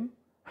 billion of them.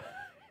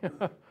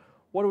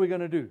 What are we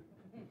going to do?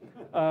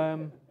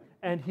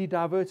 And he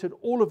diverted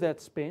all of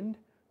that spend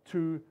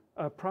to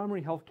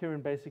primary healthcare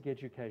and basic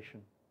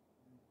education.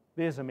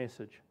 There's a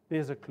message,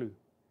 there's a clue.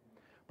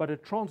 But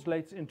it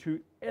translates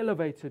into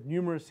elevated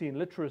numeracy and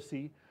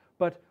literacy,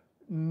 but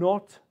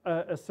not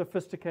a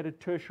sophisticated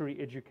tertiary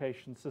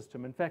education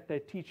system. In fact, they're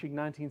teaching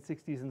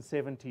 1960s and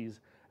 70s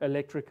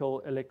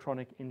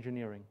electronic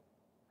engineering.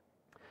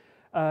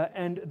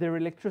 And their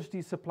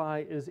electricity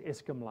supply is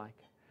Eskom-like.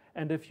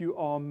 And if you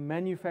are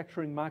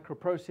manufacturing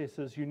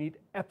microprocessors, you need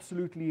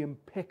absolutely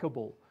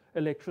impeccable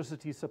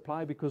electricity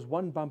supply, because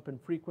one bump in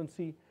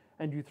frequency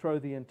and you throw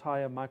the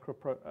entire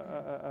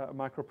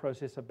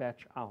microprocessor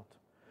batch out.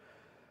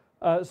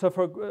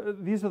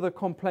 These are the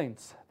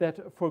complaints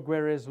that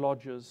Figueres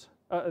lodges,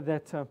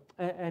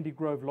 Andy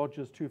Grove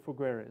lodges to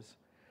Figueres.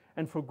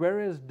 And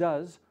Figueres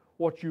does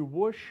what you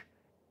wish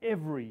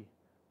every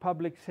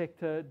public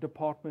sector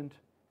department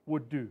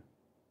would do.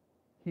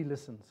 He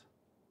listens.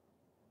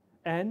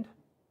 And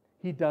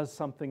he does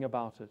something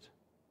about it.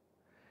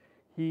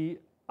 He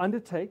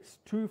undertakes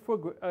to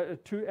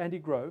Andy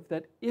Grove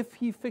that if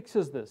he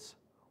fixes this,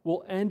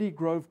 will Andy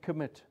Grove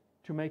commit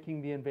to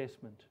making the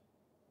investment?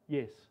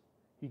 Yes,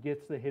 he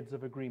gets the heads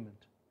of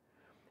agreement.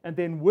 And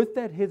then with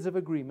that heads of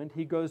agreement,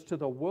 he goes to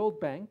the World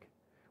Bank,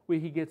 where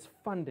he gets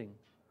funding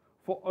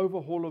for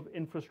overhaul of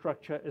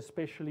infrastructure,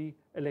 especially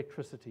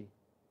electricity.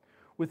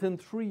 Within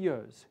 3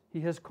 years,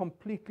 he has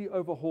completely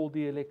overhauled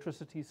the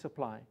electricity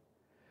supply.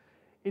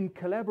 In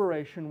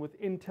collaboration with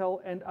Intel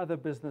and other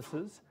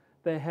businesses,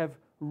 they have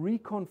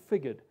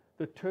reconfigured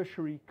the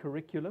tertiary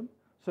curriculum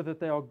so that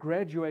they are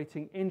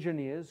graduating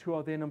engineers who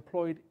are then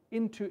employed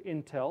into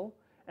Intel,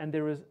 and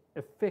there is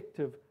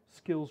effective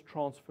skills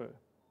transfer.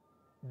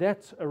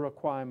 That's a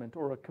requirement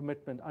or a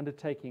commitment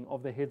undertaking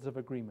of the heads of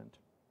agreement.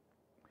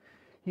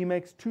 He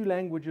makes 2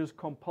 languages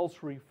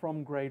compulsory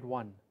from grade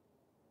 1.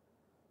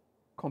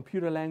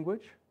 Computer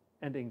language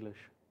and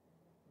English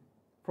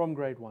from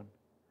grade 1.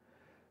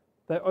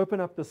 They open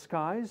up the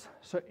skies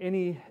so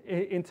any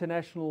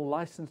international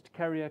licensed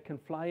carrier can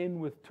fly in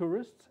with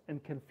tourists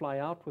and can fly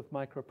out with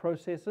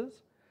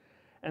microprocessors.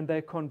 And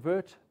they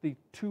convert the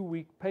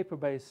 2-week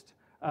paper-based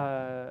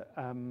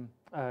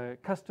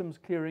customs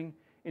clearing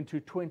into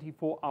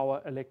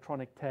 24-hour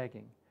electronic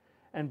tagging.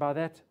 And by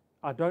that,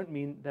 I don't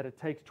mean that it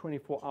takes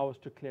 24 hours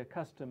to clear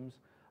customs.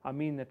 I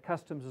mean that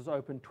customs is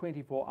open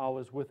 24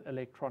 hours with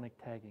electronic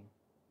tagging.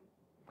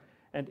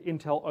 And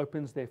Intel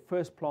opens their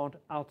first plant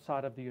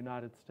outside of the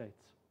United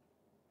States.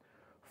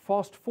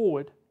 Fast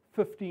forward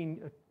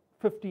 15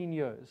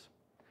 years,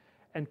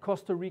 and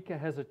Costa Rica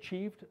has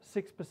achieved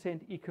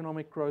 6%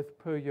 economic growth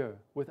per year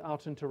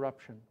without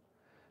interruption.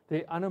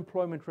 Their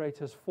unemployment rate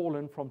has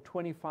fallen from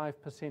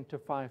 25% to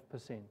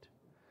 5%.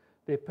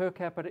 Their per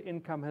capita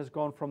income has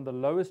gone from the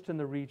lowest in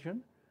the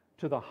region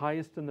to the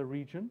highest in the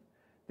region.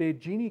 Their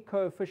Gini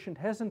coefficient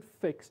hasn't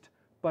fixed,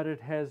 but it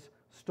has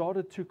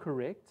started to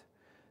correct.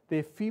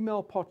 Their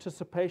female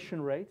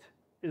participation rate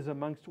is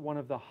amongst one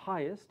of the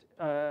highest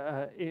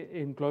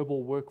in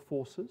global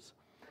workforces,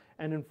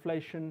 and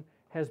inflation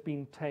has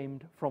been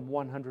tamed from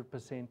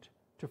 100%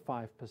 to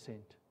 5%.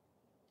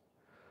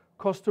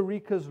 Costa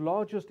Rica's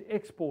largest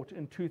export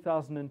in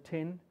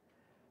 2010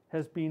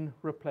 has been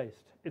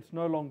replaced. It's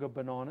no longer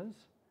bananas,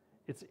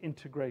 it's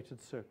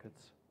integrated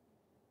circuits.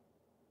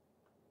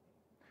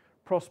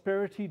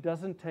 Prosperity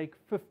doesn't take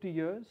 50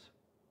 years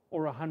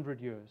or 100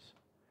 years.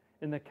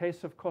 In the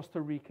case of Costa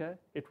Rica,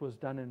 it was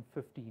done in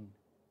 15.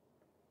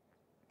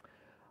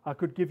 I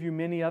could give you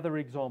many other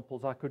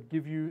examples. I could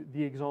give you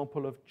the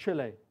example of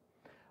Chile.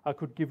 I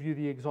could give you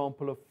the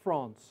example of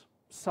France,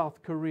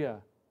 South Korea,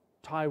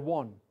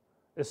 Taiwan,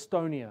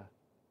 Estonia,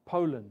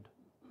 Poland.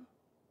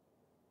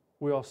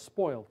 We are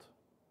spoilt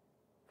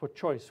for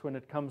choice when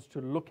it comes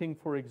to looking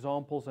for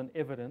examples and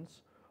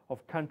evidence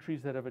of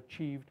countries that have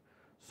achieved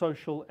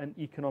social and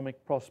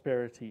economic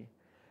prosperity.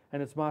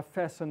 And it's my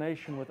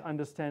fascination with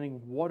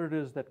understanding what it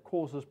is that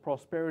causes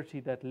prosperity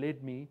that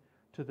led me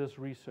to this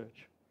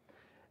research.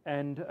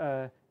 And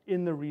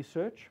in the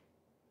research,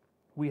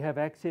 we have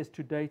access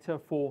to data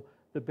for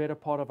the better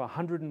part of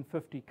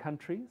 150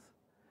 countries,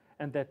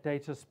 and that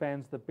data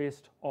spans the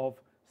best of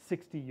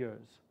 60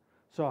 years.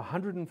 So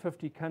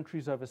 150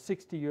 countries over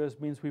 60 years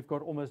means we've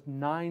got almost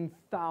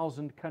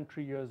 9,000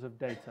 country years of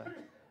data.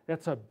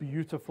 That's a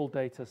beautiful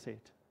data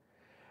set.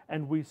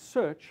 And we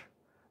search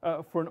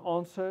for an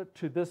answer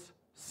to this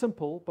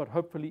simple but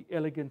hopefully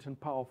elegant and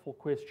powerful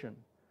question.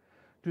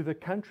 Do the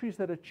countries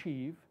that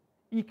achieve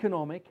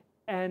economic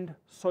and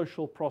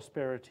social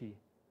prosperity,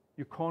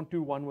 you can't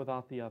do one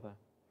without the other,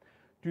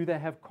 do they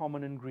have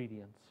common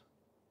ingredients?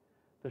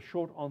 The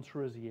short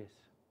answer is yes.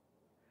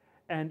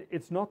 And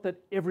it's not that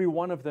every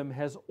one of them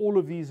has all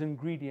of these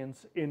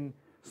ingredients in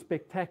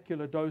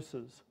spectacular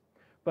doses,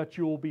 but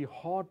you'll be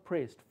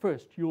hard-pressed.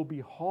 First, you'll be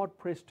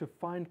hard-pressed to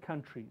find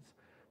countries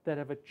that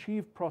have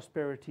achieved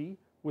prosperity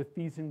with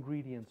these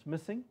ingredients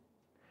missing.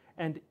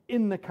 And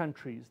in the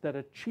countries that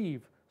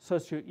achieve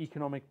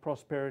socioeconomic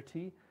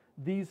prosperity,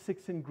 these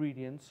 6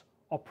 ingredients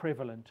are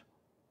prevalent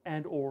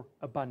and or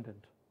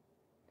abundant.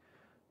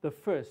 The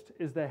first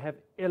is they have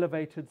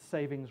elevated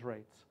savings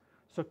rates.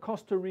 So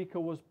Costa Rica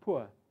was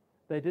poor.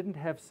 They didn't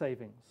have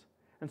savings.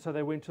 And so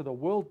they went to the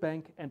World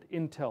Bank and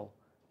Intel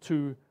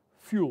to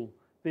fuel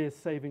their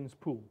savings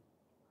pool.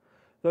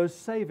 Those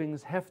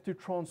savings have to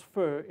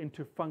transfer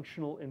into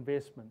functional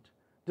investment.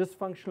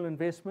 Dysfunctional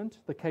investment,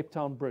 the Cape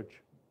Town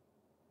Bridge.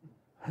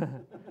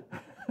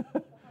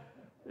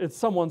 It's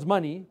someone's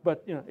money,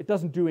 but it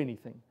doesn't do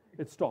anything.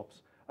 It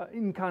stops.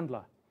 In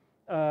Kandla,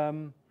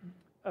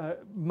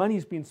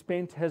 money's been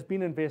spent, has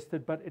been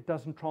invested, but it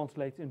doesn't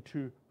translate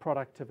into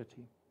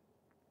productivity.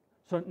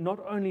 So not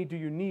only do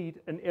you need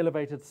an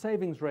elevated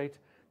savings rate,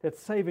 that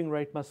saving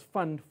rate must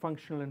fund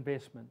functional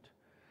investment.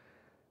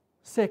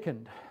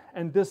 Second,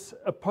 and this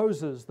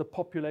opposes the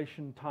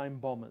population time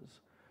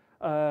bombers,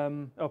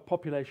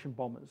 population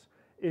bombers,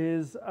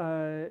 is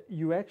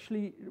you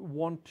actually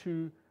want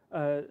to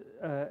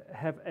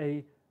have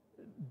a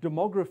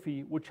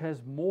demography which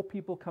has more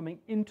people coming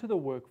into the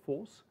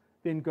workforce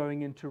than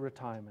going into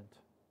retirement.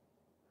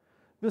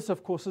 This,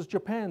 of course, is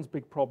Japan's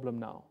big problem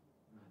now,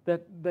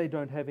 that they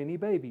don't have any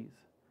babies.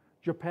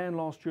 Japan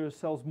last year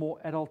sells more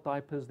adult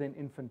diapers than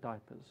infant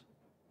diapers.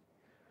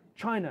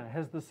 China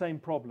has the same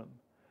problem.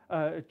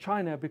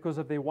 China, because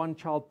of their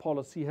one-child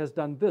policy, has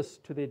done this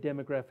to their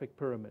demographic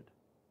pyramid.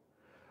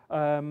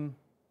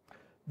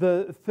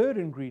 The third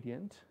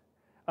ingredient,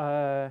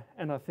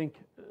 and I think,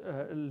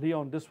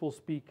 Leon, this will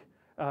speak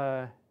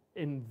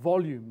in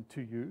volume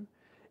to you,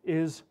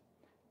 is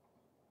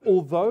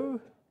although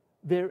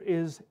there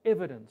is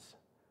evidence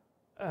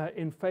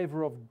in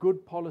favor of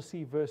good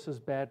policy versus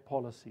bad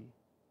policy,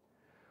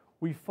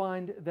 we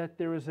find that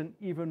there is an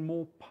even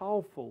more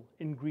powerful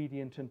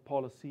ingredient in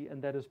policy,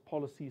 and that is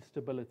policy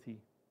stability.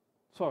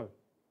 So,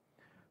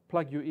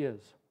 plug your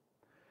ears.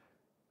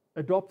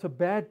 Adopt a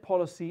bad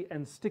policy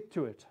and stick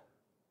to it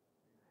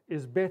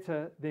is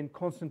better than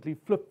constantly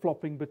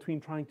flip-flopping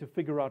between trying to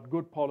figure out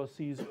good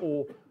policies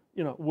or,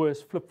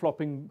 worse,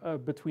 flip-flopping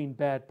between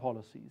bad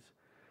policies.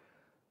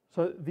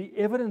 So the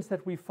evidence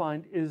that we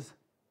find is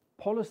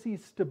policy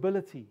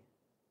stability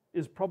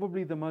is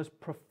probably the most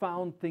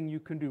profound thing you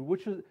can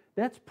do,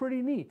 that's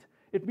pretty neat.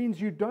 It means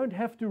you don't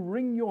have to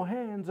wring your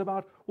hands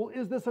about, well,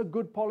 is this a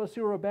good policy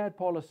or a bad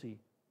policy?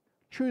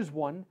 Choose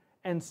one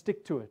and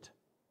stick to it.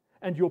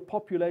 And your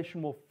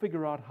population will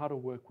figure out how to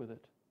work with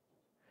it.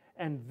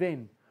 And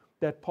then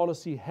that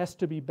policy has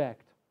to be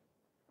backed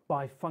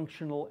by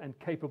functional and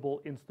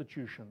capable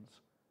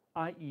institutions,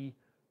 i.e.,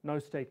 no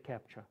state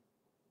capture.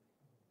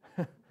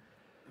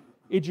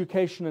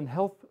 Education and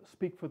health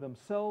speak for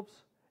themselves,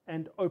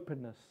 and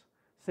openness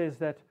says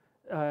that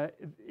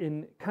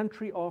in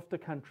country after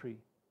country,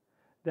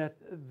 that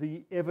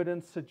the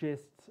evidence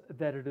suggests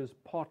that it is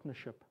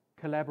partnership,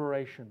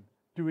 collaboration,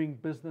 doing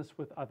business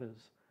with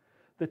others.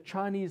 The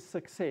Chinese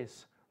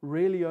success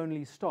really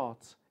only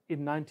starts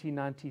in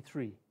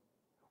 1993,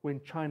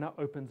 when China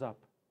opens up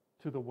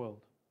to the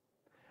world.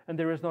 And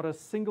there is not a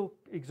single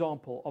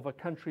example of a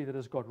country that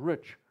has got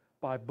rich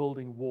by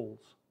building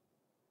walls.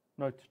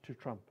 Note to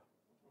Trump.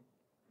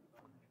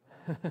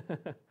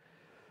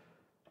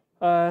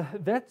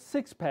 That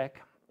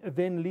six-pack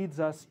then leads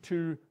us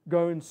to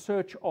go in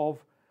search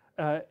of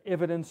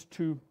evidence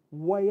to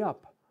weigh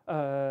up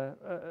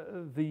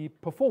the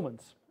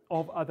performance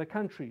of other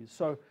countries.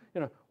 So,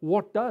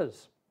 what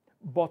does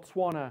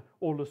Botswana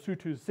or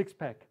Lesotho's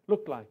six-pack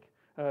look like?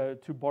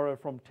 To borrow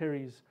from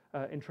Terry's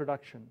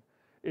introduction,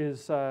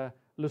 is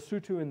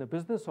Lesotho in the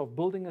business of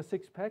building a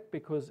six-pack?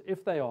 Because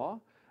if they are,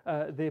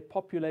 their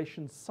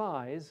population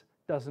size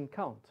doesn't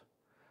count.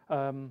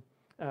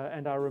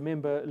 And I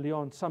remember,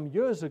 Leon, some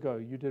years ago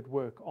you did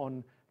work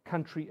on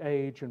country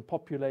age and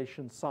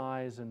population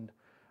size and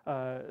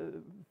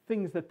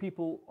things that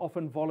people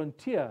often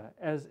volunteer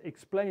as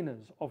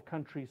explainers of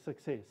country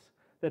success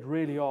that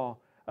really are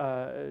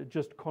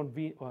just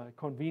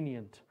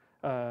convenient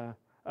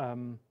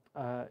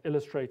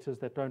illustrators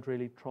that don't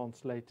really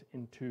translate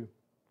into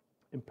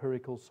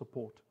empirical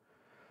support.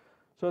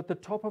 So at the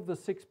top of the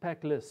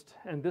six-pack list,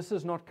 and this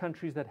is not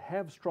countries that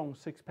have strong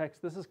six-packs,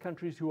 this is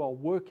countries who are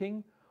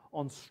working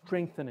on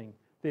strengthening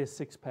their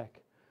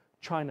six-pack.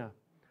 China,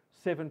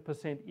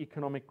 7%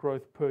 economic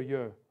growth per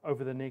year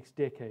over the next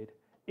decade.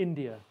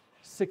 India,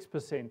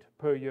 6%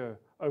 per year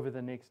over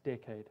the next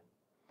decade.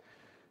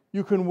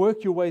 You can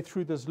work your way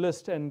through this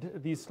list, and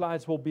these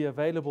slides will be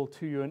available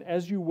to you. And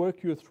as you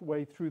work your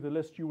way through the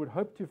list, you would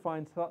hope to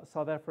find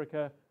South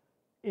Africa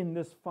in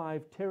this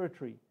 5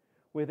 territory,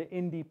 where the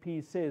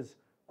NDP says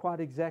quite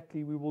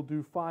exactly we will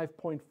do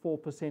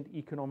 5.4%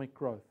 economic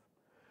growth.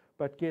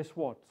 But guess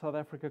what? South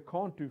Africa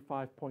can't do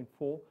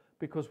 5.4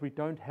 because we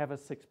don't have a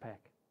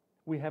six-pack.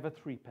 We have a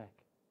three-pack.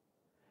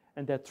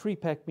 And that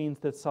three-pack means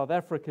that South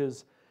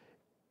Africa's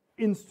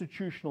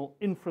institutional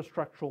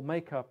infrastructural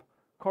makeup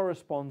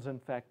corresponds, in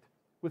fact,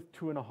 with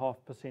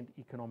 2.5%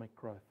 economic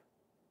growth,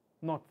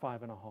 not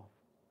 5.5.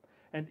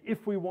 And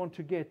if we want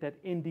to get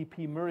that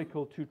NDP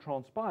miracle to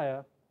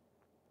transpire,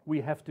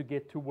 we have to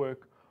get to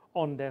work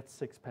on that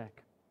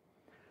six-pack.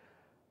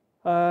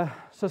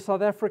 So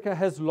South Africa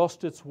has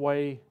lost its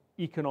way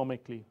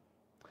economically.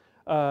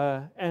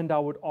 And I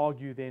would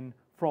argue then,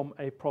 from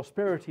a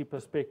prosperity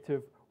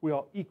perspective, we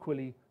are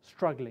equally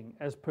struggling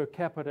as per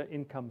capita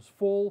incomes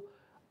fall,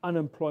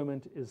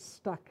 unemployment is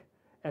stuck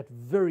at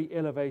very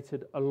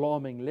elevated,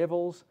 alarming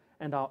levels,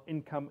 and our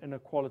income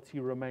inequality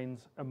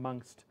remains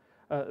amongst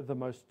the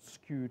most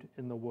skewed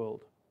in the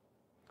world.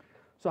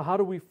 So how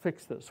do we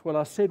fix this? Well,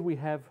 I said we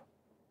have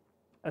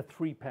a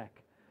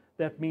three-pack.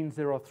 That means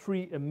there are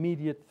 3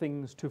 immediate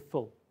things to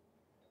fill.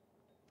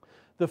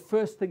 The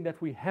first thing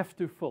that we have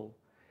to fill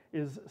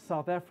is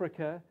South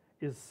Africa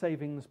is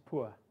savings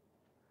poor.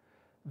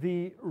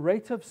 The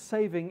rate of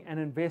saving and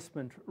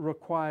investment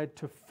required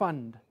to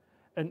fund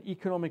an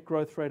economic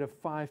growth rate of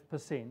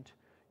 5%,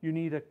 you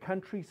need a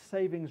country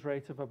savings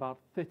rate of about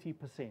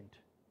 30%.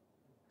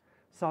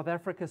 South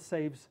Africa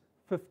saves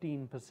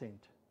 15%.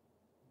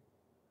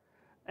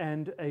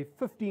 And a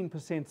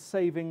 15%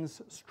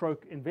 savings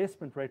stroke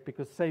investment rate,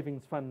 because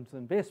savings funds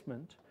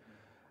investment,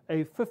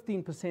 a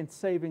 15%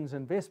 savings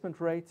investment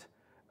rate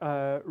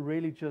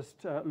really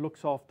just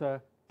looks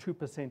after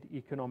 2%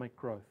 economic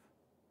growth.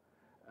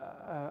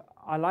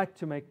 I like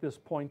to make this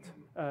point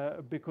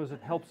because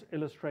it helps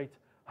illustrate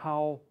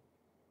how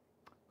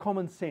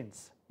common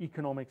sense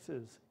economics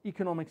is.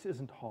 Economics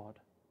isn't hard.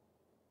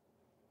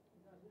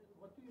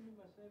 What do you mean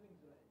by savings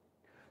rate?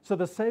 So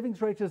the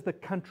savings rate is the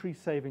country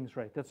savings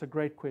rate. That's a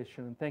great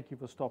question, and thank you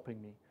for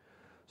stopping me.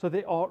 So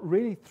there are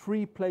really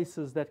 3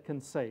 places that can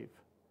save: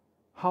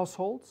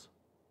 households,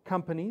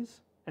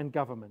 companies, and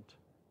government.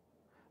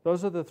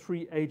 Those are the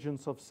 3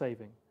 agents of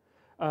saving.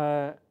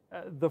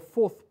 The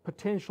 4th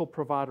potential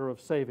provider of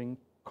saving,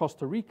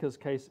 Costa Rica's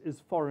case, is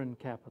foreign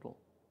capital.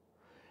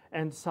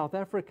 And South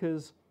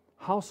Africa's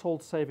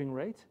household saving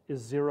rate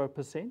is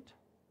 0%.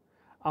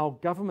 Our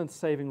government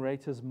saving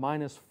rate is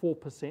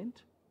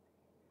 -4%.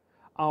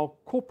 Our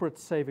corporate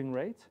saving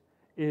rate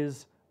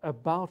is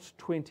about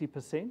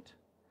 20%.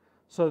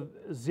 So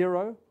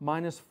 0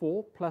 minus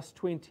 4 plus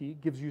 20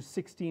 gives you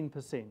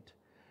 16%.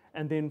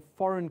 And then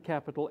foreign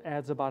capital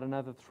adds about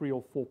another 3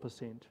 or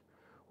 4%,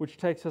 which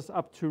takes us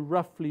up to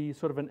roughly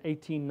sort of an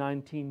 18,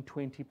 19,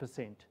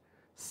 20%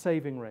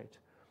 saving rate.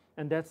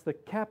 And that's the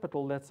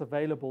capital that's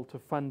available to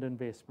fund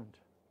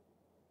investment.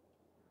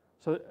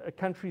 So a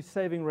country's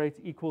saving rate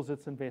equals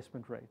its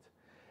investment rate.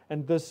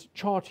 And this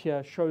chart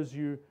here shows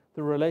you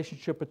the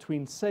relationship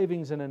between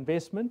savings and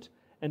investment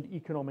and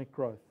economic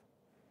growth.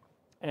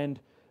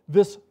 And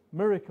this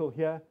miracle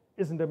here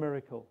isn't a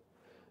miracle.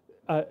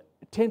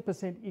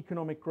 10%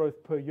 economic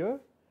growth per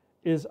year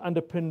is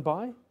underpinned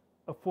by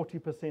a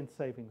 40%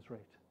 savings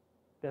rate.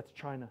 That's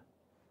China.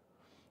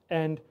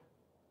 And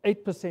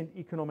 8%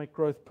 economic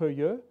growth per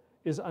year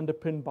is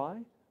underpinned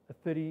by a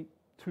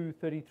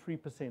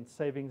 32-33%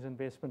 savings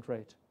investment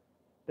rate.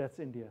 That's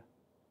India.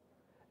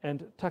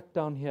 And tucked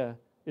down here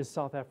is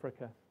South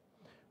Africa.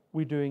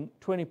 We're doing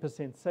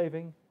 20%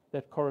 saving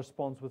that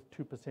corresponds with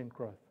 2%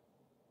 growth.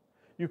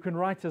 You can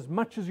write as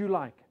much as you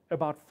like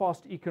about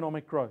fast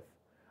economic growth.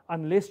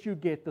 Unless you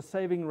get the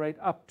saving rate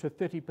up to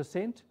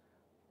 30%,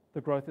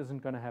 the growth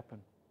isn't going to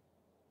happen.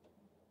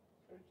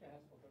 Sorry to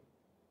ask, but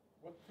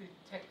what the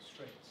tax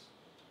rates?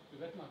 Because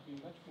that might be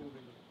much more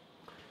relevant.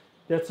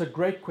 That's a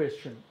great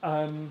question.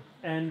 And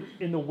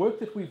in the work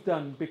that we've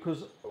done,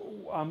 because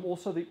I'm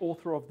also the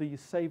author of the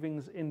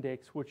Savings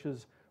Index, which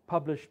is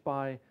published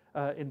by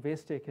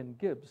Investec and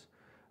Gibbs,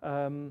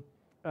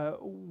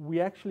 we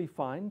actually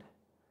find,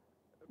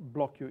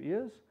 block your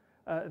ears,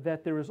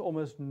 that there is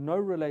almost no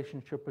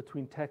relationship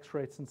between tax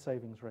rates and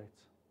savings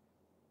rates.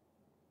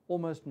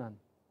 Almost none.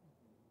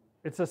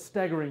 It's a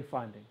staggering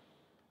finding.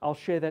 I'll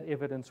share that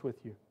evidence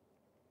with you.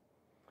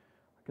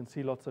 I can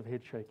see lots of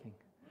head shaking.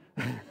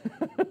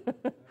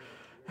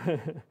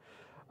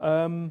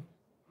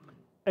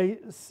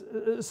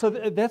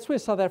 That's where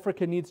South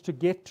Africa needs to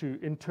get to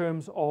in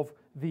terms of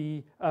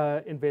the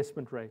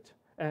investment rate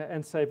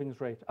and savings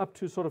rate, up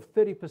to sort of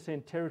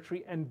 30%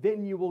 territory, and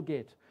then you will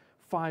get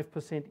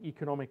 5%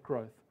 economic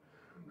growth.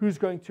 Who's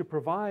going to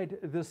provide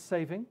this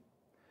saving?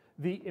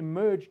 The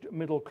emerged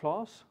middle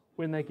class,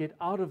 when they get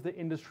out of the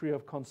industry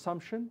of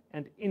consumption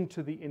and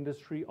into the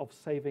industry of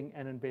saving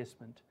and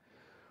investment.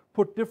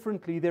 Put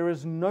differently, there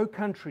is no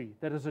country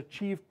that has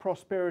achieved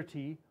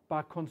prosperity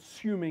by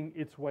consuming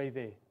its way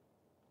there.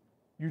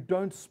 You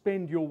don't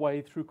spend your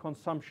way through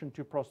consumption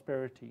to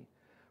prosperity.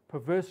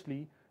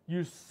 Perversely,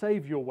 you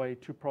save your way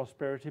to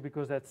prosperity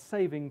because that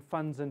saving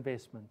funds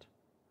investment,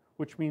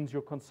 which means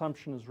your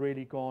consumption has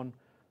really gone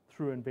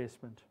through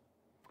investment.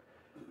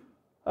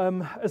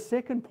 A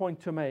second point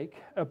to make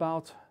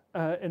about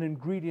an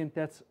ingredient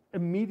that's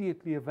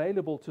immediately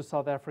available to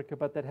South Africa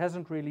but that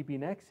hasn't really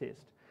been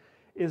accessed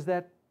is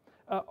that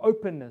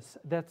openness,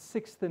 that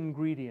sixth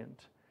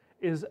ingredient,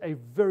 is a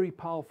very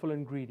powerful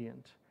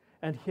ingredient.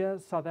 And here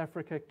South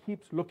Africa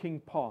keeps looking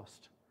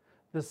past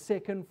the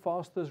second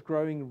fastest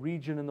growing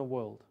region in the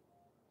world,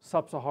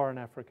 Sub-Saharan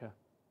Africa.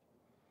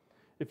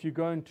 If you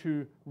go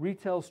into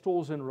retail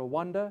stores in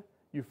Rwanda,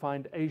 you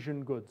find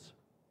Asian goods.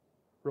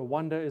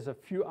 Rwanda is a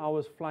few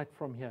hours flight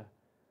from here.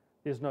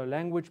 There's no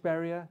language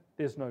barrier,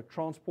 there's no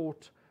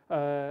transport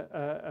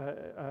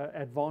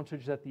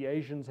advantage that the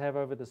Asians have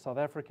over the South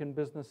African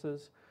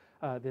businesses.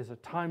 There's a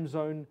time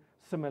zone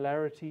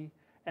similarity,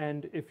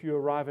 and if you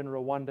arrive in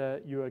Rwanda,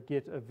 you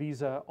get a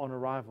visa on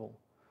arrival.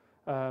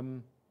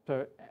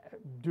 So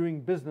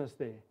doing business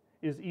there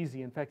is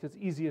easy. In fact, it's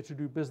easier to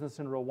do business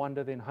in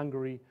Rwanda than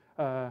Hungary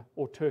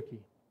or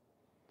Turkey.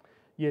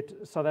 Yet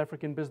South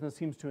African business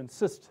seems to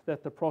insist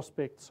that the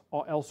prospects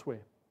are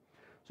elsewhere.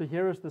 So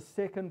here is the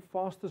second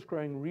fastest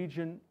growing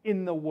region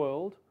in the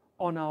world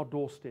on our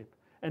doorstep,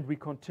 and we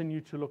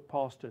continue to look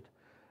past it,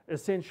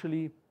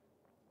 essentially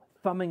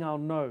thumbing our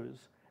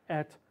nose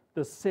at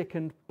the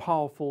second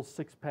powerful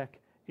six-pack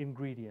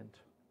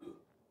ingredient.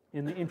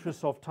 In the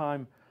interest of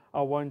time,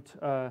 I won't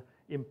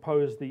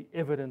impose the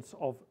evidence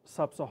of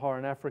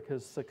Sub-Saharan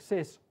Africa's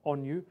success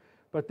on you,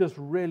 but this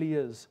really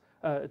is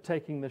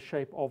taking the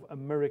shape of a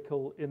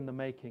miracle in the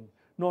making.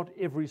 Not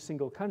every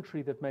single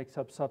country that makes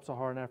up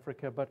Sub-Saharan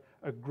Africa, but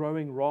a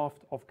growing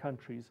raft of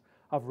countries.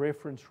 I've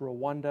referenced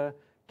Rwanda.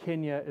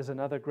 Kenya is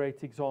another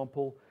great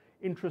example.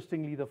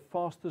 Interestingly, the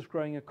fastest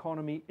growing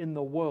economy in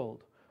the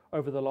world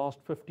over the last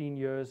 15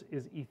 years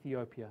is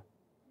Ethiopia.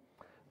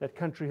 That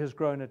country has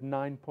grown at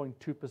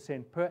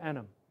 9.2% per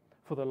annum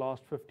for the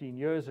last 15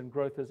 years, and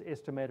growth is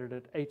estimated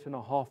at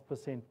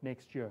 8.5%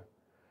 next year.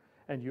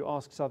 And you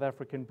ask South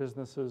African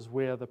businesses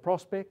where are the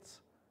prospects?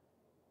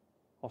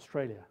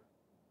 Australia.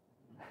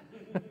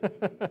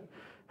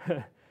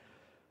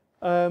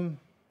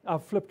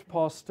 I've flipped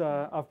past.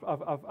 I've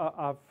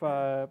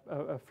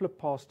flipped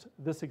past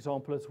this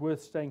example. It's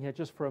worth staying here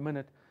just for a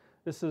minute.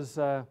 This is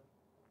a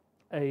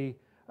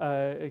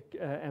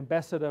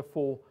ambassador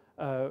for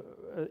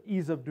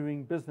ease of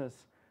doing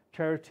business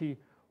charity,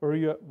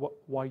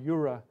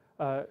 Wayura,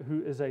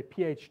 who is a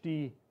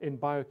PhD in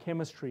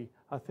biochemistry,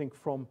 I think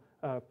from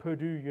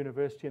Purdue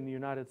University in the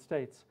United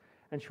States,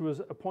 and she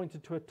was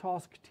appointed to a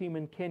task team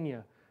in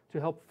Kenya to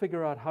help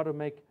figure out how to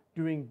make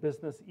doing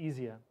business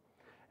easier.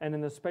 And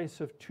in the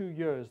space of 2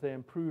 years, they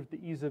improved the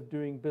ease of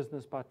doing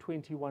business by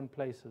 21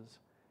 places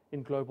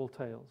in global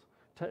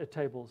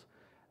tables.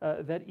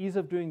 That ease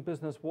of doing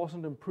business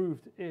wasn't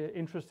improved,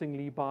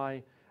 interestingly,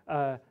 by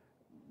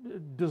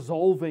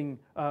dissolving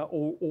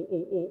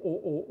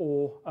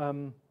or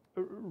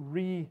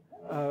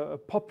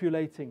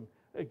repopulating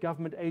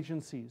government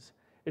agencies.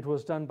 It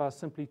was done by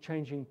simply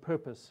changing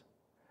purpose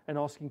and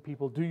asking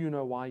people, do you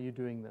know why you're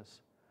doing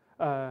this?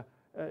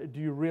 Do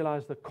you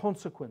realize the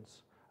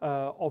consequence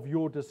of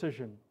your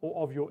decision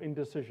or of your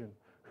indecision?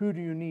 Who do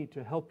you need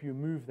to help you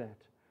move that?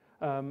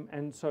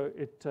 And so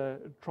it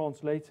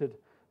translated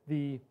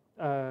the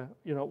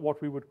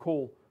what we would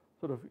call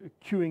sort of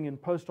queuing in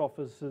post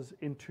offices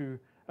into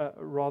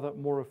rather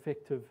more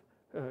effective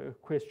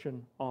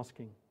question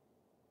asking.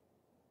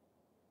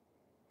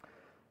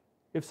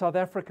 If South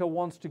Africa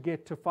wants to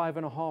get to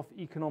 5.5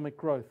 economic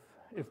growth,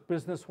 if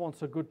business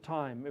wants a good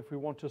time, if we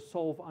want to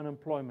solve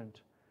unemployment,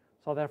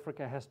 South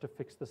Africa has to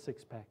fix the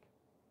six-pack.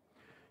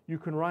 You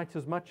can write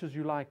as much as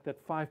you like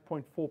that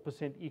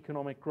 5.4%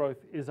 economic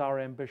growth is our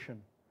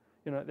ambition.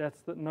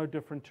 That's no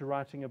different to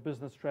writing a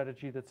business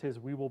strategy that says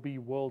we will be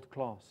world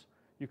class.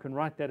 You can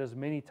write that as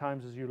many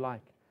times as you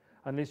like,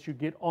 unless you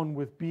get on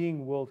with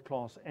being world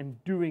class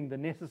and doing the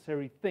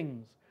necessary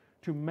things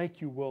to make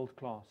you world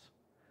class.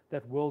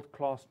 That world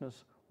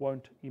classness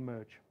won't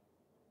emerge.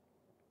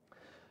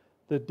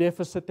 The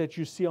deficit that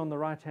you see on the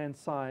right-hand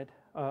side,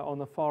 on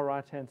the far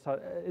right-hand side,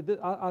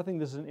 I think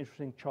this is an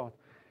interesting chart.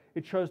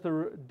 It shows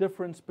the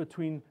difference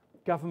between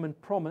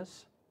government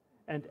promise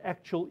and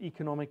actual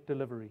economic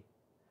delivery.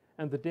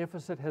 And the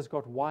deficit has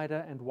got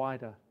wider and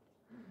wider.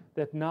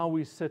 that now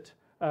we sit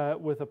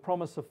with a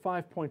promise of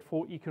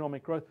 5.4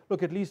 economic growth.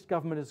 Look, at least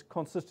government is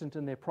consistent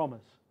in their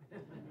promise.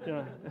 You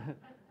know,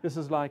 this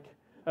is like,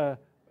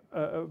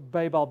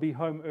 babe, I'll be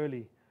home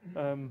early,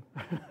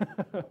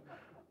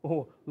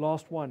 or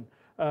last one.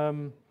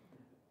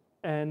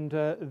 And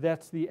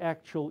that's the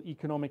actual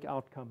economic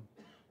outcome.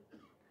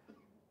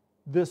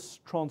 This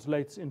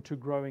translates into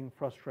growing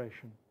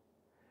frustration.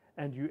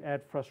 And you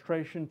add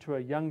frustration to a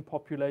young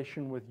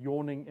population with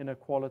yawning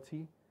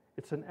inequality,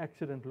 it's an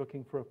accident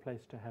looking for a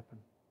place to happen.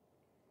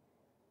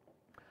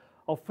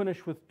 I'll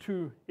finish with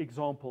two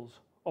examples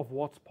of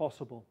what's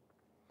possible.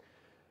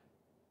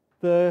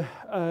 The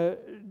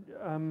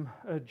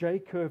J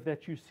curve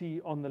that you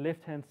see on the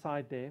left-hand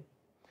side there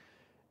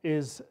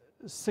is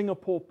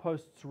Singapore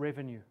Post's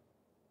revenue.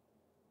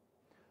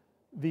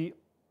 The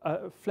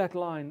flat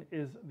line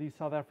is the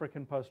South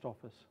African Post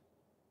Office.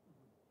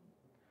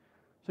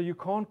 So you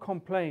can't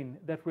complain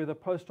that we're the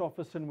post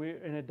office and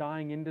we're in a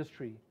dying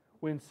industry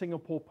when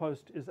Singapore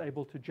Post is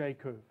able to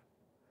J-curve.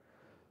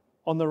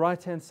 On the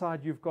right-hand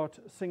side, you've got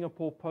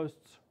Singapore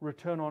Post's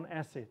return on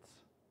assets,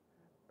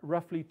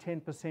 roughly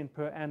 10%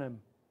 per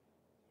annum.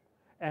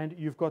 And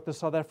you've got the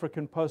South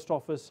African Post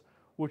Office,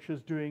 which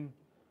is doing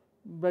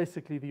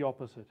basically the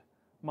opposite,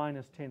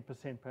 minus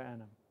 10% per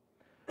annum.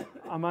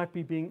 I might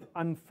be being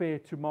unfair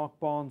to Mark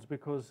Barnes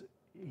because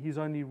he's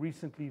only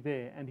recently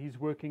there and he's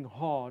working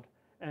hard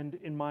and,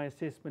 in my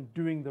assessment,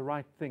 doing the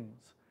right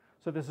things.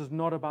 So this is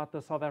not about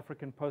the South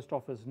African Post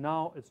Office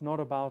now. It's not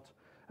about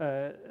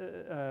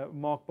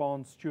Mark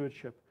Barnes'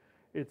 stewardship.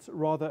 It's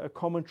rather a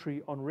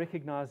commentary on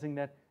recognizing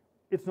that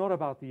it's not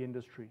about the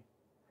industry.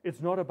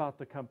 It's not about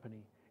the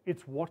company.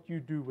 It's what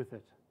you do with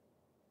it.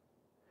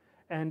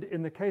 And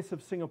in the case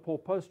of Singapore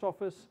Post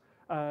Office,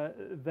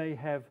 they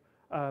have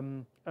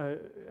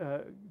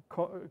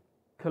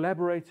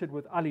collaborated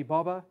with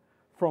Alibaba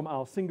from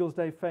our Singles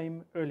Day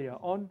fame earlier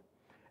on,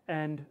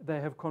 and they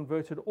have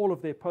converted all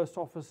of their post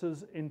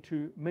offices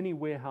into mini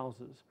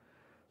warehouses,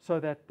 so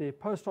that their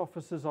post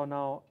offices are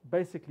now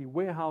basically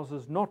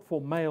warehouses not for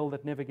mail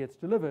that never gets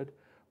delivered,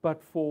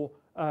 but for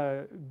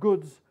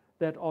goods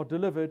that are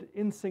delivered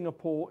in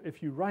Singapore.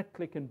 If you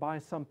right-click and buy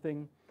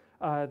something,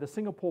 the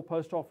Singapore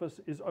Post Office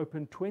is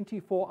open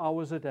 24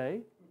 hours a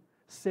day,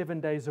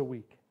 7 days a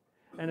week.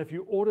 And if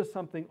you order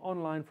something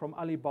online from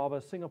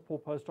Alibaba, Singapore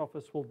Post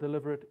Office will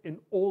deliver it in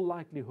all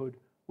likelihood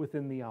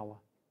within the hour.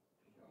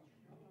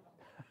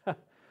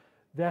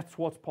 That's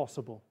what's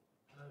possible.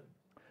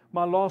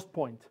 My last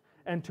point,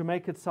 and to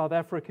make it South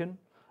African,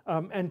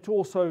 and to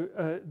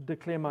also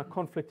declare my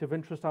conflict of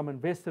interest, I'm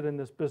invested in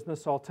this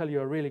business, so I'll tell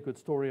you a really good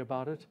story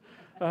about it.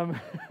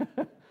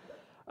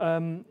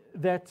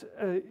 That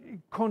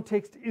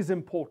context is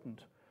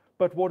important,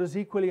 but what is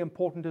equally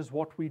important is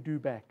what we do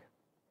back.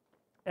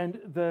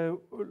 And the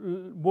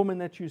woman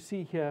that you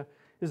see here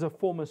is a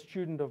former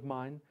student of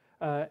mine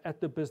at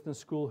the business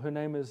school. Her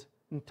name is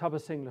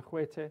Ntabaseng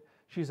Lekwete.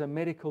 She's a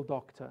medical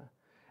doctor.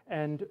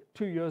 And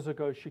 2 years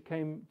ago, she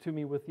came to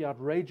me with the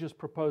outrageous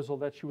proposal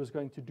that she was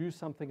going to do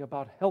something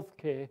about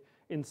healthcare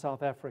in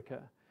South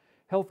Africa.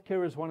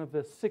 Healthcare is one of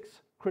the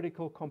 6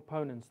 critical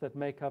components that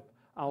make up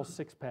our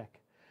six-pack.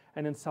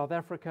 And in South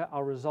Africa,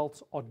 our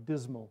results are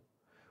dismal.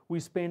 We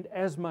spend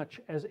as much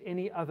as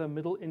any other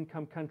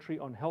middle-income country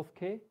on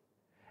healthcare,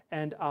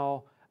 and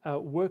our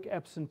work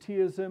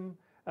absenteeism,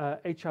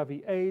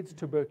 HIV/AIDS,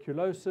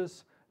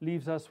 tuberculosis,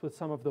 leaves us with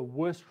some of the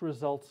worst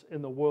results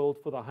in the world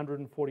for the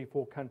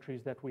 144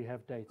 countries that we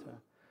have data.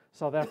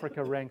 South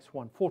Africa ranks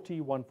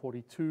 140,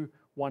 142,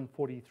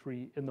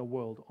 143 in the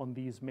world on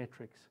these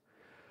metrics.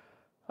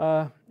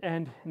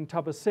 And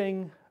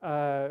Ntabaseng,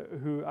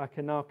 who I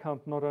can now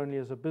count not only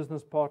as a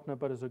business partner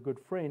but as a good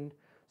friend,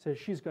 says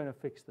she's going to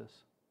fix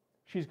this.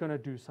 She's going to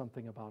do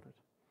something about it.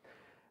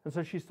 And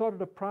so she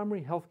started a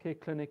primary healthcare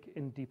clinic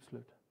in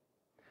Diepsloot.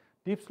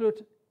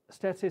 Diepsloot,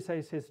 Stats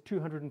SA says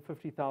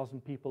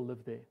 250,000 people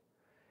live there.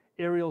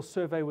 Aerial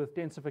survey with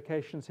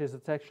densification says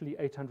it's actually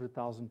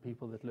 800,000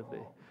 people that live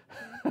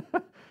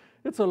there.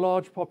 It's a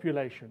large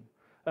population.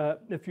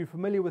 If you're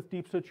familiar with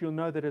Diepsloot, you'll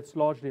know that it's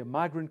largely a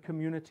migrant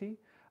community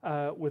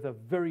with a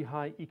very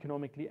high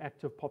economically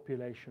active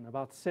population,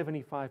 about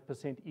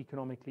 75%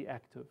 economically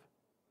active.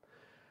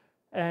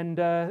 And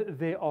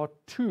there are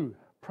 2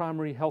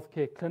 primary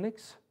healthcare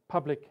clinics,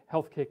 public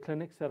healthcare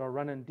clinics that are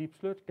run in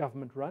Diepsloot,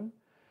 government run.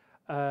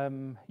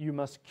 You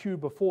must queue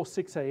before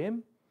 6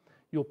 a.m.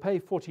 You'll pay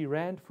 40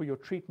 Rand for your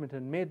treatment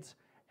and meds,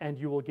 and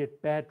you will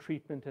get bad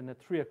treatment, and at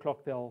 3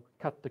 o'clock they'll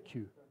cut the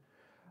queue.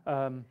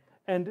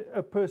 And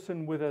a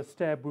person with a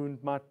stab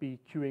wound might be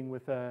queuing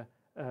with a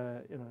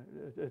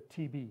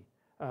TB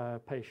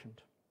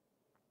patient.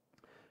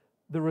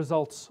 The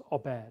results are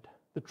bad.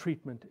 The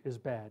treatment is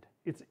bad.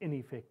 It's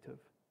ineffective.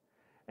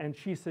 And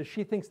she says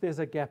she thinks there's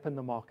a gap in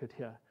the market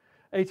here.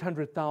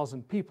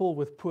 800,000 people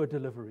with poor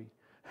delivery.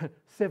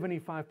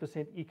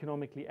 75%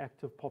 economically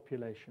active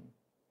population.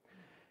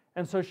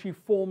 And so she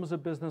forms a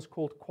business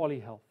called Quali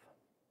Health.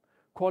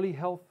 Quali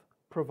Health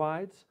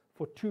provides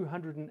for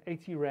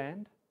 280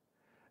 Rand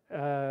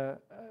a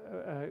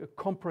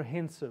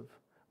comprehensive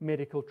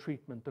medical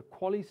treatment. The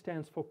QALY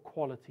stands for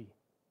quality.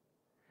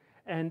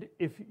 And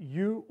if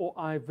you or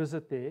I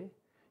visit there,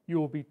 you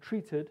will be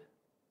treated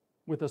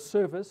with a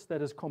service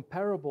that is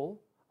comparable,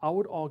 I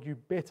would argue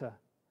better,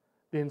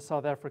 than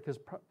South Africa's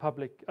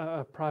private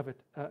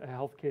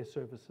healthcare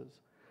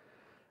services.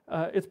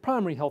 It's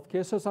primary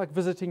healthcare, so it's like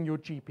visiting your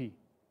GP.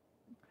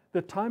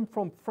 The time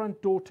from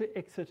front door to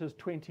exit is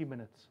 20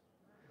 minutes.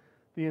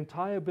 The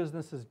entire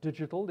business is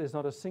digital. There's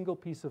not a single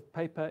piece of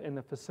paper in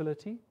the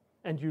facility,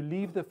 and you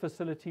leave the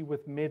facility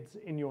with meds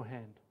in your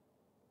hand,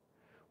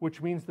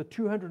 which means the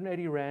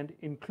 280 Rand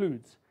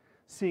includes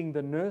seeing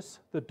the nurse,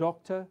 the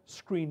doctor,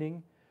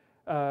 screening,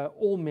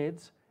 all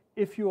meds.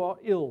 If you are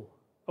ill,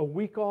 a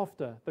week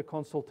after the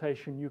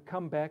consultation, you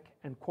come back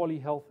and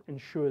QALY Health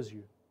insures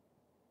you.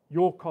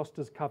 Your cost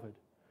is covered.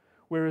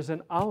 Whereas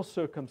in our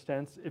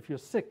circumstance, if you're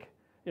sick,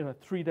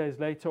 3 days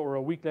later or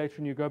a week later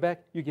and you go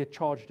back, you get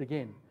charged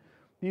again.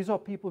 These are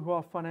people who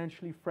are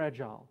financially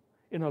fragile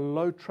in a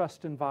low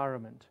trust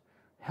environment.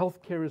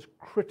 Healthcare is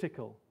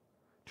critical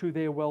to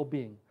their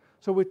well-being.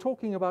 So we're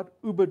talking about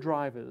Uber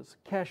drivers,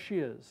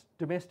 cashiers,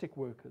 domestic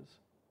workers.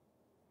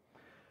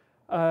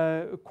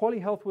 QALY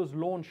Health was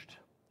launched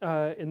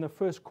in the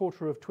first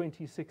quarter of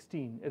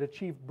 2016. It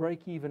achieved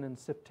break-even in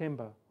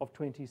September of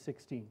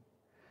 2016.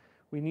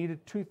 We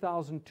needed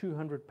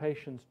 2,200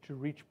 patients to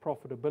reach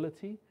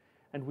profitability,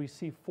 and we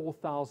see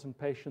 4,000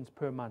 patients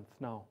per month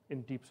now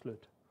in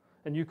Diepsloot.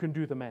 And you can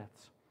do the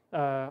maths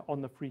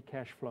on the free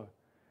cash flow.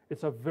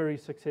 It's a very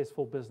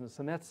successful business,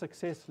 and that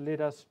success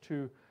led us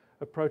to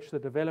approach the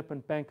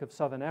Development Bank of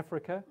Southern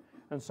Africa,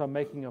 and so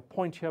making a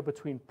point here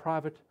between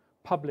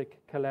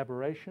private-public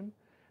collaboration,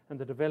 and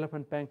the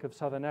Development Bank of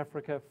Southern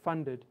Africa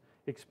funded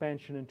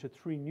expansion into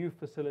 3 new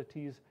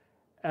facilities,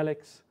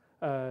 Alex,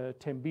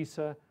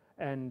 Tembisa,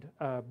 and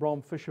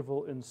Bram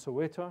Fisherville in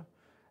Soweto,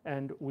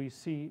 and we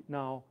see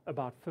now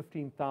about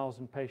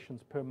 15,000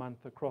 patients per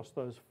month across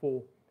those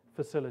 4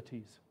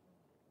 facilities.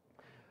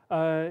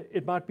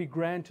 It might be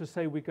grand to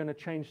say we're going to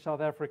change South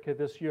Africa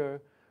this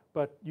year,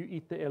 but you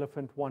eat the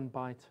elephant one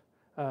bite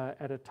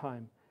at a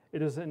time.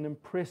 It is an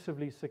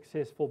impressively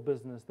successful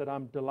business that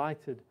I'm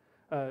delighted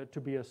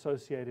to be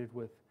associated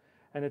with.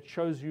 And it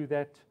shows you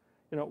that,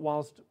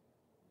 whilst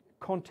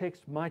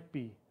context might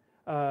be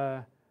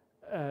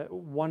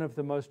one of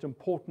the most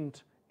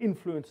important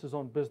influences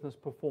on business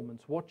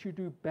performance, what you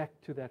do back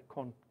to that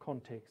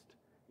context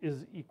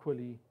is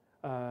equally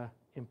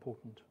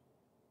important.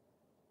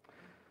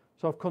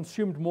 So I've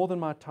consumed more than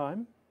my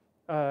time.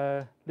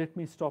 Let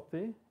me stop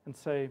there and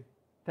say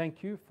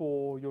thank you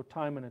for your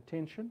time and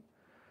attention.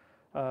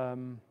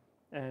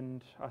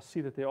 And I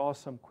see that there are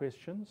some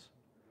questions.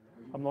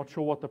 I'm not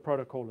sure what the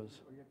protocol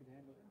is.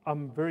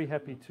 I'm very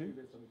happy to.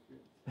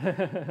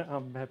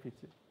 I'm happy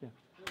to, yeah.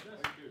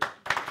 Thank you.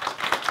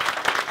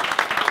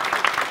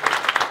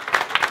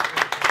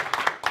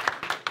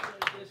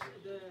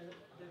 The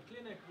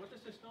clinic, what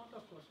is the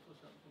startup cost for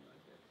something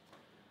like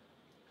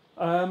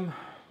that?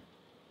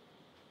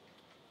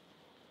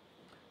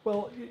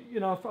 Well,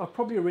 I've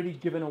probably already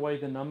given away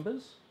the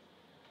numbers.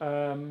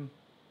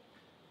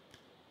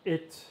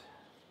 It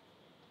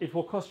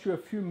will cost you a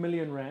few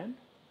million Rand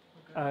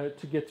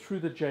to get through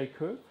the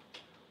J-curve.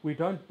 We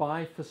don't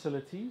buy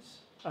facilities.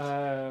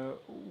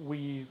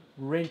 We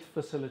rent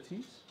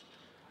facilities.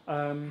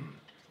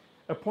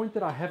 A point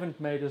that I haven't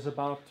made is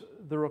about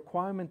the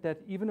requirement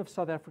that even if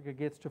South Africa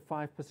gets to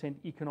 5%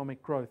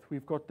 economic growth,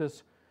 we've got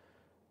this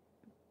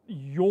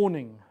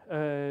yawning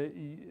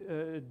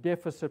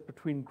deficit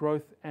between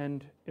growth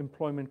and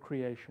employment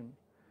creation.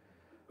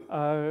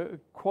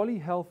 QALY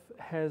Health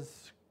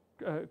has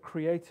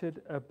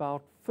created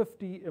about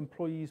 50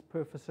 employees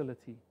per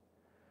facility,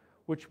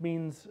 which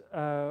means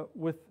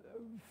with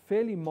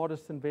fairly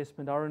modest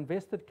investment, our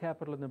invested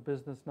capital in the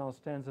business now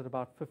stands at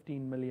about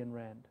 15 million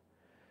Rand.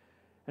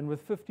 And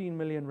with 15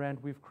 million Rand,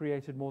 we've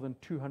created more than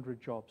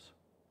 200 jobs.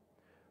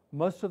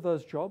 Most of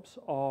those jobs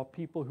are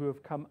people who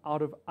have come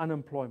out of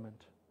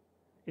unemployment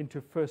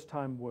into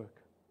first-time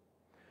work.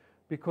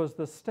 Because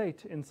the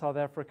state in South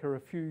Africa a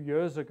few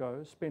years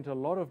ago spent a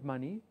lot of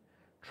money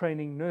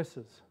training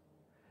nurses.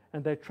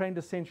 And they trained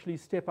essentially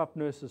step-up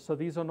nurses. So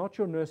these are not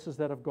your nurses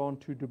that have gone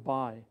to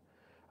Dubai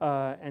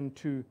and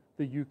to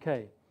the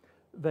UK.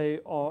 They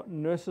are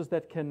nurses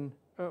that can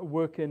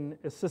work in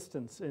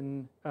assistance,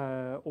 in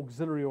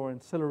auxiliary or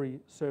ancillary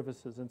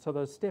services. And so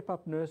those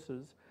step-up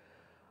nurses,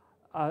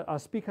 I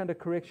speak under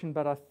correction,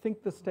 but I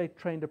think the state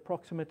trained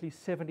approximately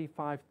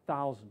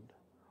 75,000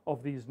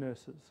 of these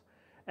nurses,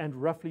 and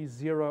roughly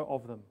 0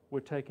 of them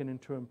were taken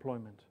into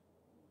employment.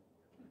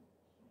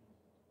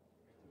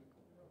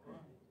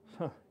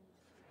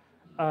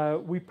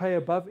 We pay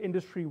above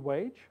industry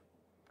wage.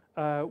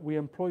 We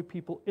employ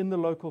people in the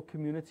local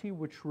community,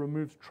 which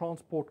removes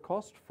transport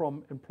cost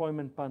from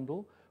employment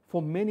bundle.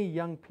 For many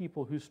young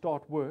people who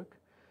start work,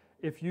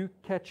 if you're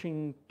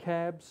catching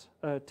cabs,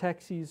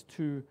 taxis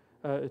to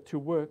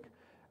work,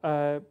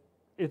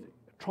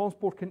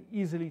 transport can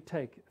easily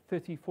take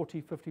 30,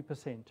 40,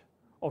 50%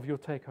 of your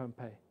take-home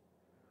pay.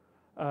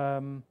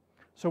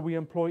 So we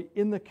employ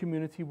in the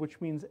community, which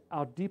means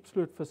our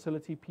Diepsloot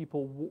facility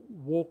people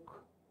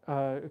walk,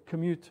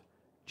 commute,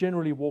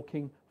 generally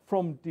walking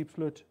from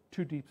Diepsloot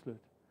to Diepsloot.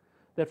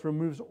 That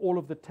removes all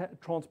of the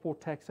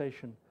transport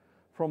taxation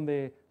from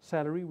their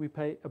salary. We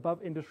pay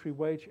above industry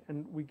wage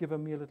and we give a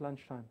meal at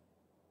lunchtime.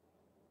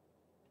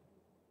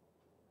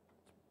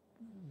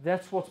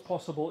 That's what's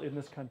possible in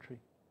this country.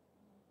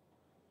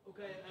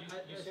 Okay, You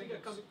I said think I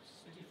that come.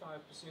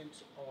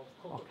 65% of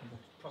corporate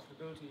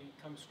profitability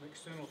comes from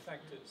external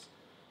factors.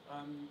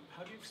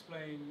 How do you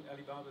explain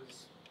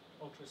Alibaba's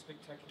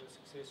ultra-spectacular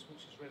success,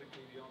 which is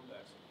radically beyond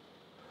that?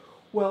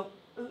 Well,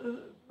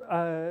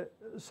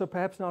 so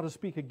perhaps now to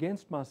speak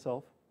against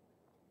myself,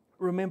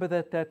 remember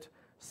that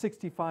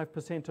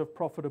 65% of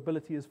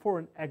profitability is for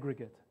an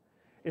aggregate.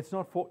 It's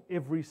not for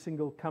every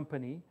single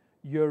company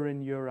year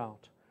in, year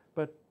out.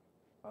 But,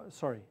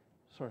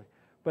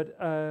 But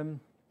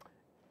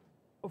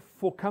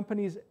for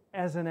companies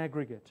as an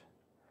aggregate,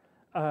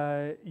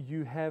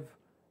 you have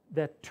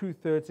that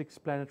 2/3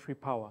 explanatory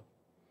power.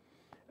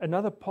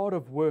 Another part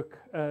of work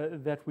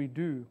that we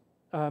do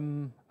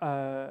and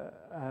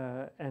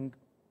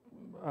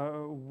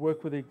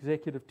work with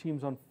executive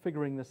teams on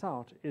figuring this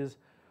out is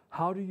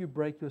how do you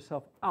break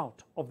yourself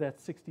out of that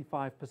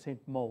 65%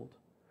 mold?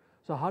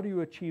 So how do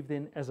you achieve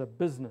then as a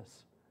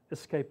business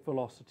escape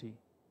velocity?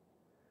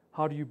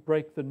 How do you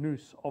break the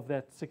noose of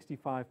that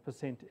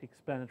 65%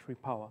 explanatory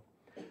power?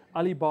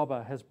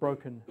 Alibaba has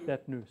broken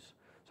that noose.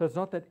 So it's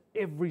not that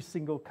every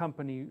single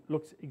company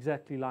looks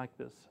exactly like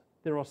this.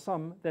 There are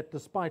some that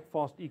despite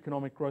fast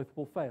economic growth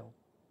will fail.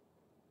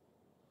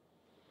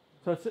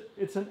 So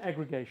it's an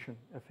aggregation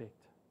effect.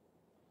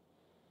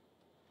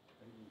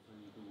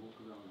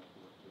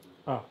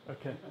 Oh,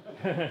 okay.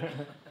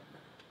 Adrian,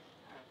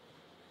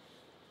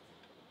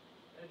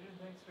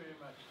 thanks very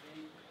much.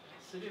 The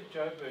city of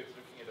Joburg is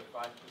looking at a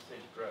 5%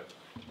 growth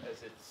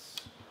as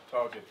its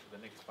target for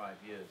the next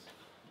 5 years.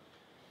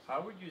 How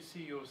would you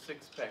see your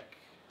six-pack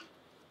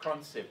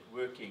concept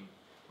working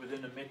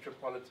within a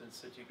metropolitan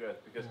city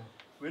growth? Because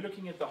we're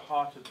looking at the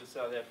heart of the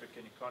South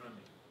African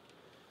economy,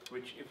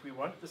 which if we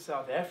want the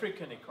South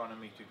African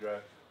economy to grow,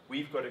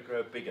 we've got to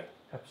grow bigger.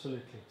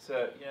 Absolutely.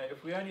 So,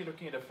 if we're only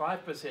looking at a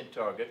 5%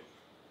 target,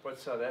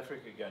 what's South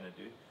Africa going to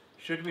do?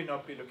 Should we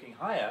not be looking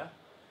higher?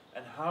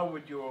 And how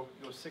would your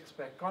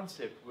six-pack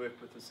concept work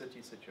with the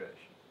city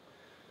situation?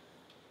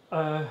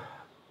 I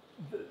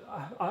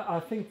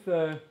think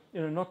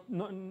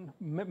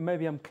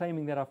maybe I'm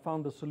claiming that I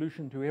found the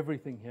solution to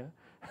everything here,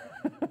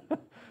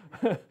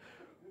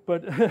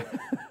 but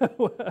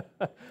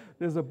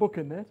there's a book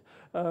in that.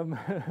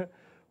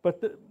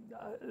 But the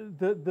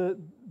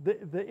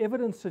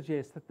evidence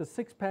suggests that the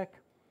six-pack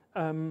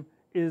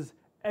is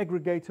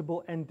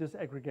aggregatable and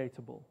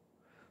disaggregatable.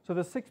 So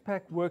the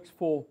six-pack works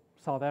for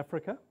South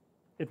Africa,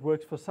 it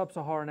works for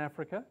Sub-Saharan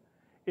Africa,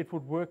 it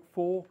would work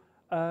for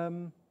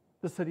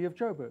the city of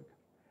Joburg.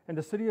 And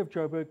the city of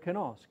Joburg can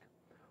ask,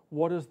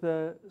 what is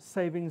the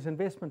savings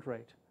investment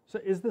rate? So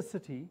is the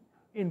city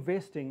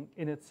investing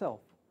in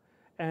itself?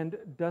 And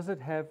does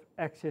it have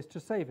access to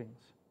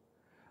savings?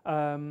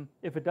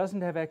 If it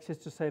doesn't have access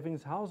to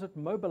savings, how is it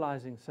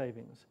mobilizing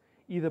savings?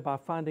 Either by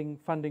finding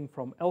funding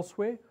from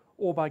elsewhere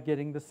or by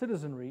getting the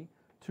citizenry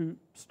to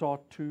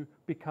start to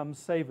become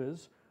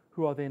savers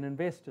who are then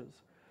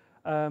investors.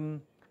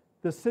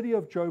 The city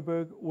of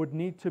Joburg would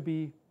need to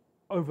be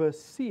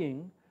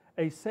overseeing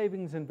a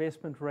savings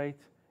investment rate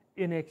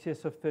in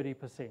excess of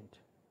 30%.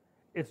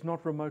 It's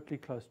not remotely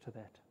close to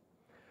that.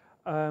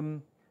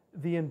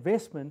 The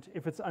investment,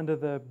 if it's under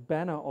the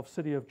banner of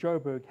City of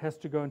Joburg, has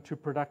to go into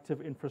productive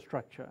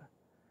infrastructure.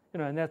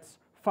 And that's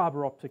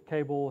fiber optic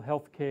cable,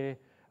 healthcare,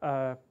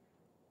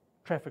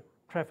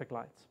 traffic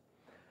lights.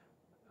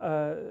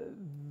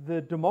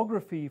 The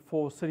demography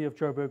for City of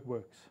Joburg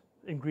works.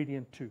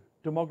 Ingredient 2,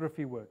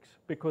 demography works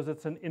because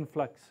it's an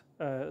influx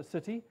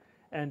city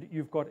and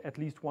you've got at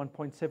least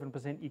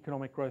 1.7%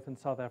 economic growth in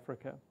South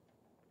Africa.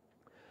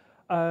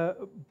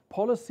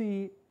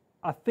 Policy,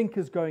 I think,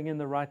 is going in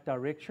the right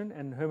direction,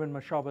 and Herman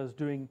Mashaba is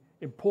doing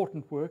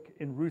important work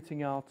in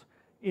rooting out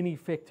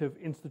ineffective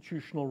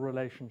institutional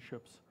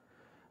relationships.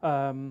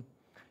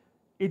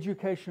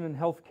 Education and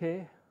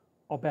healthcare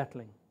are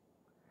battling.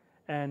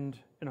 And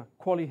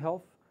Quali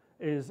Health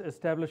is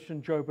established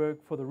in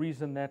Joburg for the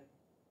reason that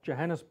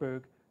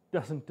Johannesburg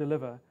doesn't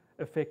deliver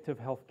effective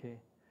healthcare.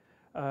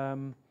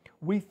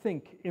 We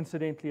think,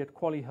 incidentally, at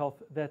Quali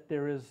Health that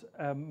there is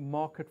a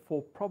market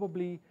for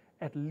probably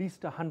at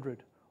least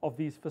 100 of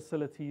these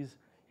facilities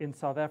in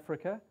South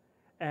Africa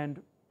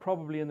and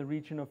probably in the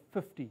region of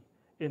 50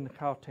 in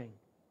Gauteng.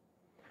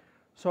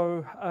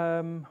 So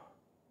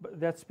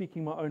that's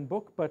speaking my own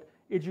book, but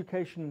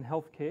education and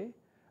healthcare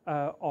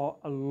are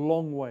a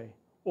long way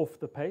off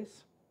the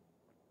pace.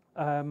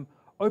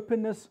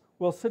 Openness,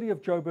 well, City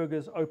of Joburg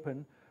is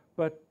open,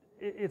 but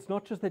it's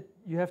not just that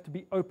you have to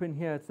be open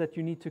here, it's that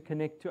you need to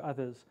connect to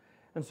others.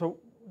 And so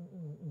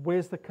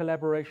where's the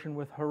collaboration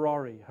with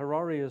Harare?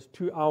 Harare is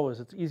 2 hours.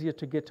 It's easier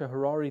to get to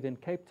Harare than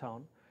Cape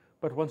Town,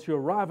 but once you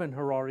arrive in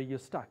Harare, you're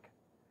stuck,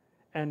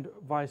 and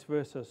vice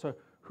versa. So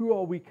who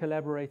are we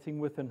collaborating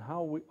with, and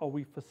how are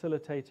we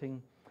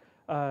facilitating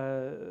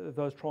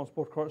those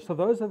transport corridors? So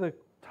those are the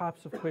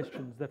types of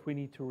questions that we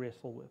need to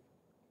wrestle with.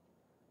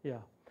 Yeah,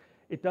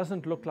 it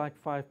doesn't look like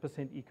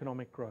 5%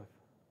 economic growth.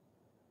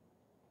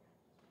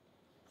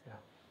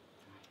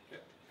 Yeah.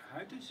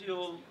 How does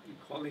your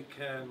quality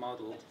care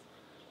model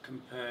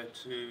compare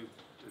to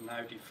the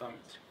now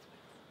defunct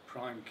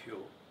Prime Cure?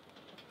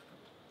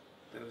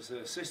 There was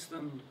a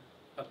system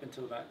up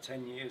until about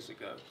 10 years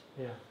ago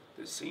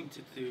that seemed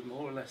to do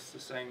more or less the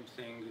same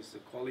thing as the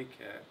quality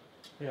care.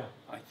 Yeah.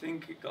 I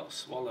think it got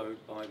swallowed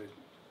by the,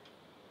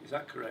 is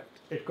that correct?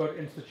 It got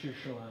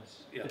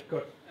institutionalized. Yeah. It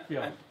got,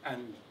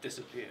 and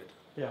disappeared.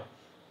 Yeah.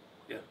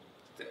 Yeah.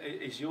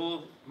 Is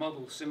your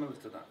model similar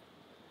to that?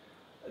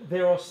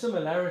 There are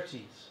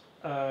similarities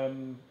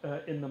in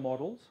the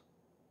models.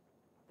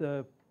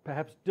 The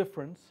perhaps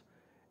difference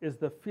is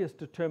the fierce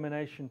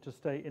determination to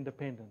stay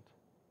independent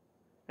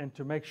and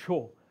to make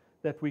sure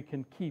that we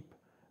can keep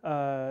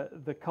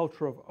the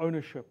culture of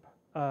ownership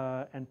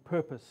and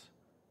purpose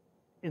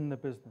in the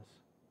business.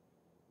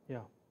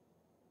 Yeah.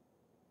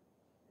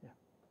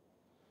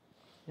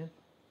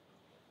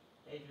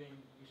 Adrian,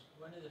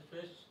 one of the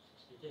first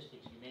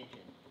statistics you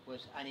mentioned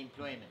was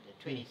unemployment at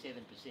 27%.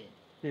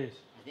 Yes.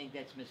 I think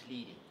that's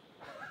misleading.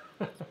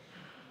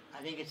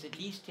 I think it's at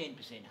least 10%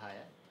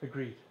 higher.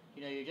 Agreed.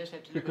 You know, you just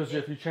have to look because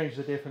if you change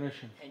the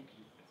definition. And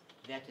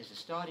that is a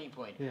starting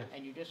point. Yeah.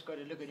 And you just got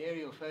to look at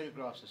aerial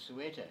photographs of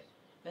Soweto.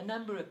 The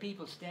number of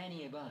people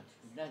standing about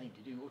with nothing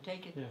to do, or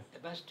take it, a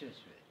bus tour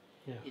through it.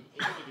 Yeah. It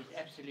is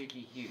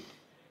absolutely huge.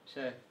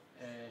 So,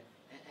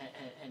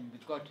 and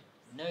we've got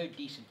no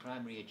decent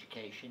primary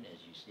education, as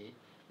you said.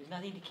 There's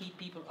nothing to keep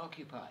people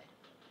occupied.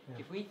 Yeah.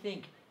 If we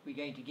think we're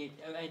going to get,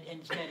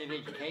 and standard of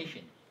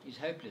education is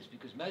hopeless,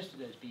 because most of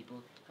those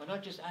people are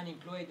not just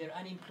unemployed, they're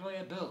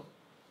unemployable.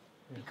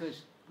 Yeah.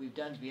 Because we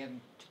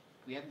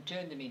haven't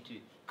turned them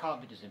into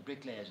carpenters and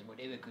bricklayers and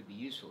whatever could be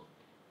useful.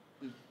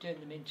 We've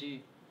turned them into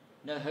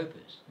no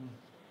hopers.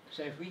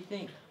 So if we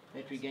think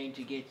that we're going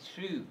to get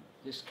through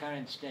this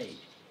current stage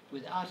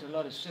without a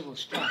lot of civil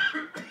strife,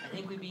 I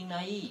think we're being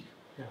naive.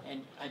 Yeah.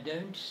 And I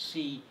don't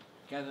see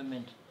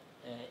government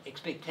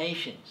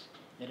expectations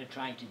that are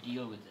trying to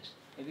deal with this.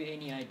 Have you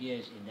any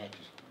ideas in that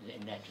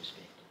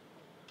respect?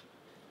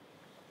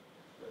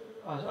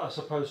 I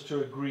suppose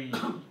to agree,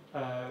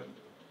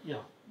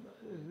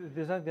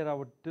 there's nothing that I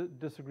would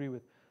disagree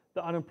with.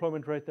 The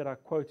unemployment rate that I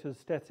quote as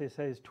Stats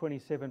SA is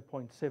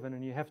 27.7,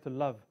 and you have to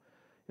love,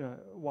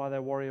 why they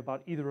worry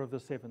about either of the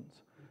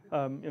sevens.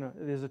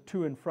 There's a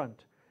 2 in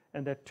front,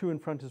 and that 2 in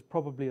front is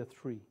probably a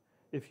 3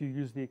 if you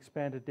use the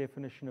expanded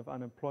definition of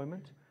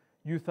unemployment.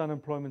 Youth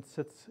unemployment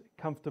sits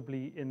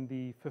comfortably in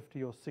the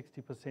 50 or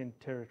 60%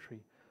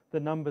 territory. The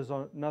numbers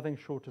are nothing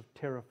short of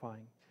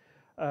terrifying.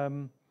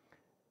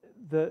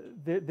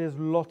 There's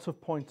lots of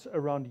points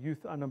around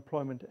youth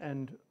unemployment,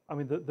 and I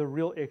mean the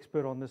real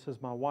expert on this is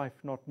my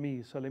wife, not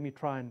me, so let me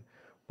try and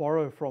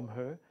borrow from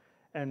her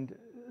and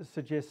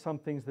suggest some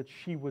things that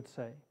she would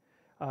say.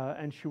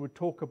 And she would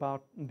talk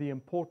about the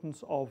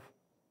importance of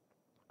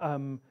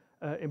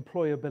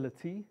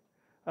employability,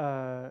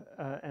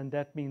 and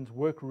that means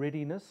work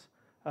readiness,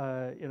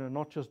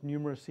 not just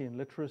numeracy and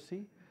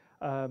literacy,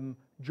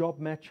 job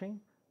matching,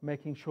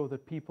 making sure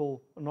that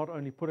people are not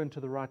only put into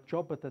the right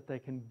job, but that they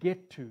can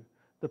get to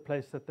the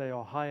place that they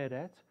are hired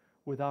at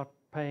without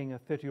paying a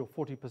 30 or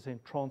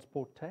 40%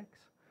 transport tax,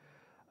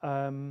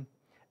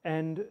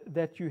 and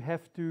that you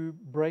have to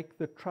break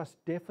the trust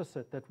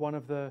deficit, that one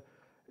of the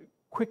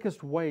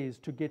quickest ways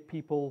to get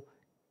people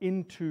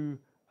into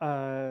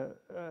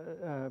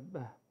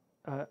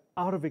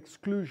out of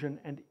exclusion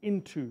and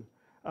into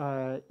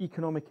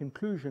economic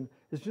inclusion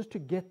is just to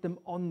get them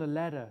on the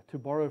ladder, to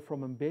borrow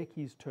from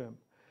Mbeki's term.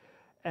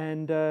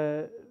 And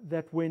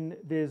that when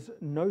there's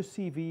no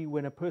CV,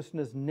 when a person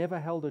has never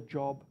held a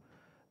job,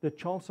 the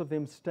chance of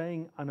them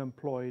staying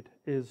unemployed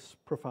is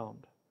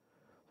profound.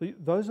 So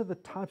those are the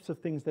types of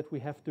things that we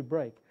have to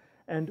break.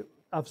 And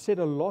I've said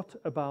a lot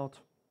about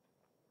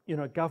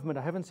government.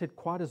 I haven't said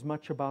quite as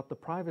much about the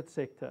private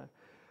sector,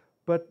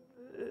 but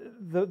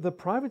the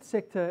private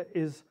sector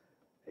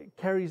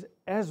carries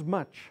as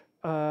much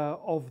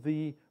of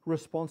the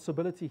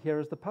responsibility here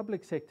as the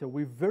public sector.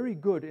 We're very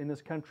good in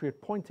this country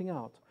at pointing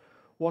out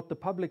what the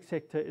public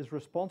sector is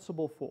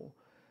responsible for.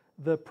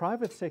 The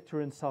private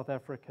sector in South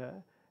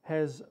Africa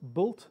has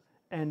built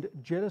and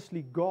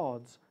jealously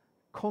guards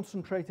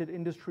concentrated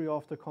industry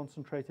after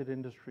concentrated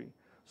industry.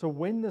 So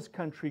when this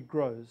country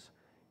grows,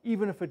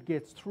 even if it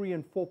gets 3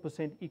 and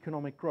 4%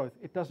 economic growth,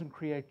 it doesn't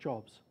create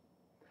jobs.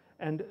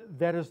 And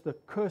that is the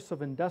curse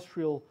of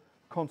industrial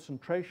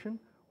concentration,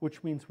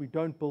 which means we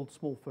don't build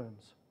small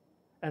firms.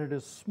 And it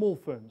is small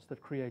firms that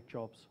create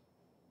jobs.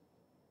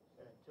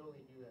 So until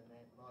we do a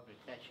Margaret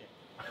Thatcher,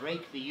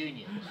 break the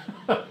unions,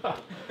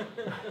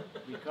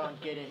 we can't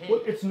get ahead.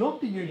 Well, it's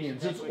not the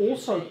unions, it's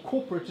also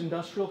corporate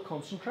industrial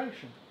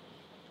concentration.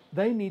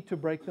 They need to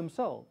break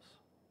themselves.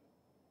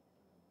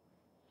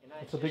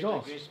 It's a big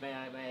ask. May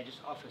I just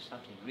offer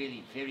something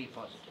really very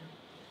positive?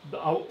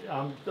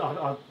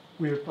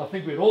 I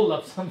think we'd all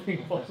love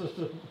something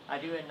positive. I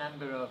do a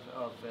number of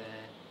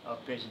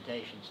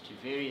presentations to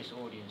various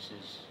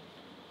audiences,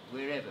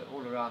 wherever,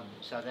 all around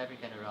South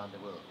Africa and around the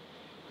world.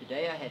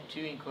 Today I had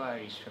 2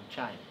 inquiries from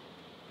China.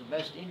 The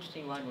most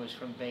interesting one was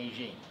from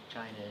Beijing,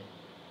 China,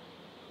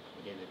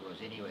 whatever it was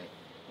anyway,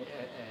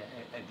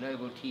 a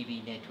global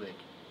TV network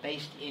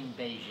based in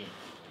Beijing.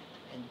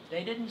 And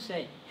they didn't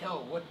say,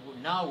 hell,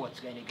 now what's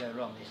going to go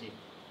wrong? They said,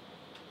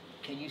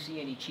 can you see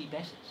any cheap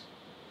assets?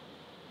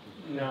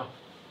 No.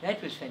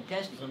 That was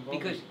fantastic,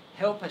 because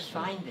help us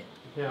find them.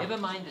 Yeah. Never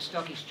mind the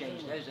stock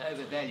exchange, those are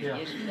overvalued, Yeah.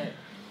 yes or no.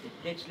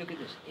 Let's look at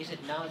this. Is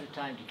it now the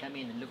time to come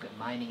in and look at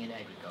mining and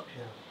agriculture?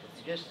 Yeah.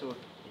 I just thought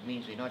it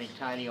means we're not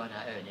entirely on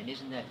our own, and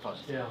isn't that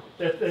positive?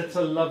 Yeah, that's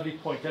a lovely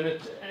point, and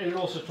it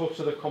also talks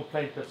to the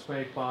complaint that's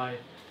made by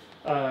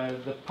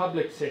the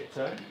public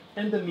sector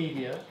and the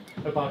media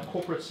about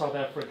corporate South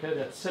Africa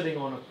that's sitting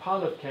on a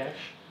pile of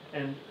cash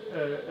and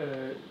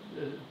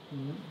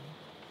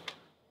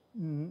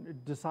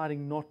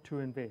deciding not to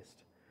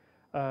invest.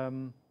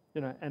 You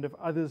know, and if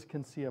others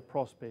can see a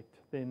prospect,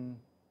 then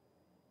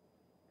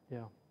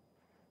yeah.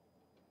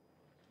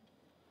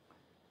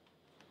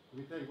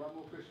 We take one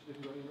more question if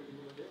you got anyone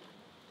there.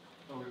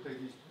 I'm going to take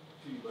these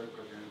 2 both at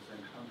the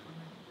same time.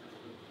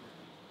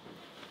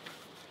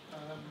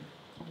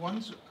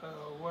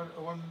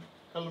 One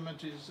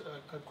element is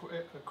a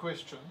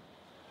question,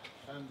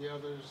 and the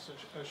other is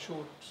a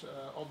short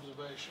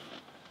observation.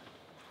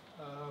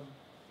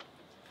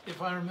 If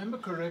I remember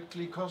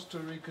correctly, Costa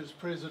Rica's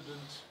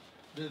president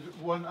did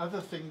one other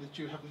thing that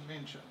you haven't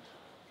mentioned.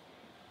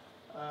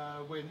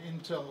 When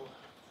Intel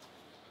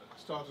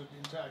started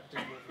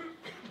interacting with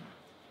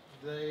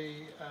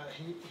it,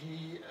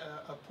 he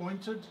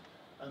appointed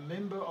a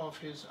member of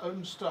his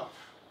own staff,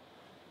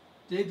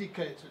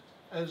 dedicated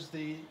as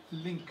the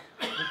link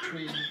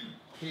between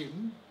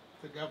him,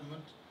 the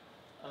government,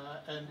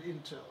 and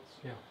Intel's.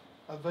 Yeah.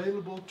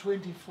 Available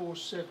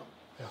 24/7.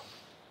 Yeah.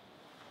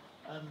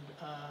 And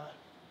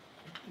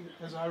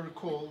as I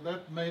recall,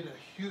 that made a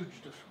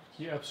huge difference.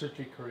 You're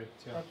absolutely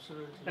correct. Yeah.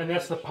 Absolutely. And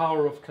that's the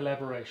power of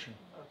collaboration.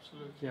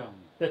 Absolutely. Yeah.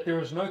 That there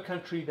is no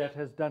country that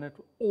has done it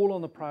all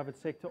on the private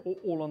sector or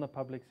all on the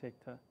public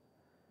sector.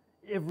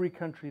 Every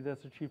country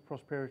that's achieved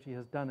prosperity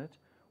has done it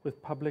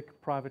with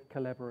public-private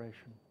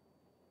collaboration.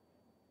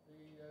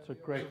 It's a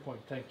great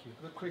point. Thank you.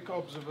 The quick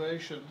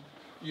observation,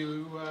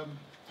 you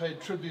paid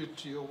tribute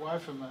to your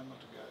wife a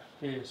moment ago.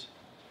 Yes.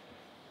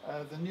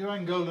 The new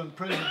Angolan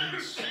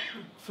president's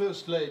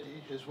first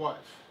lady, his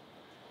wife,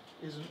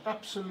 is an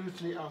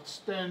absolutely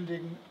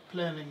outstanding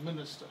planning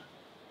minister.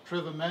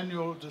 Trevor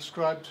Manuel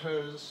described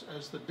her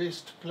as the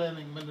best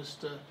planning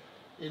minister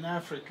in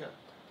Africa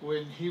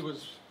when he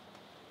was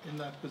in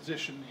that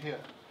position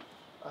here.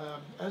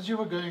 As you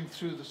were going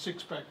through the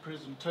 6-pack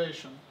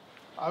presentation,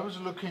 I was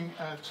looking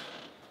at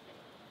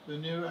the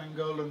new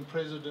Angolan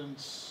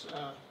president's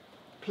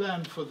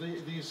plan for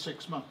these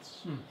 6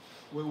 months.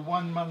 We're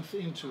 1 month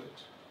into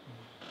it.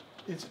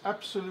 It's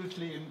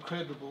absolutely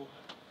incredible.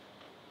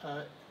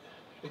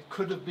 It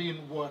could have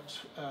been what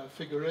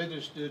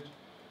Figueiredo did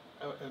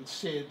and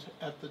said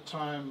at the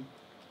time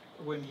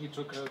when he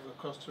took over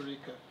Costa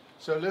Rica.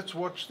 So let's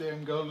watch the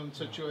Angolan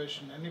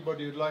situation.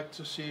 Anybody who'd like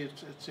to see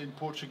it, it's in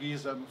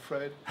Portuguese, I'm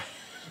afraid.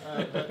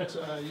 But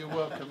you're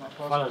welcome.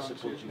 I'll pass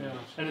it on to you.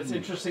 Yeah. And it's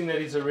interesting that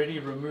he's already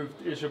removed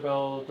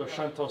Isabel dos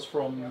Santos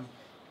from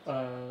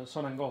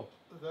Sonangol.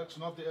 That's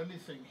not the only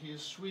thing. He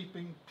is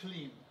sweeping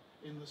clean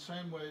in the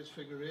same way as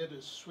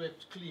Figueiredo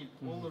swept clean.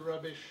 All the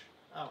rubbish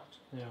out.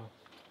 Yeah.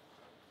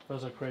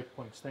 Those are great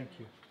points. Thank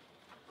you.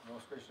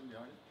 Last question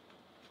behind it?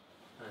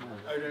 Oh,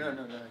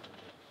 no.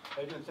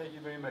 Adrian, thank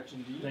you very much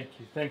indeed. Thank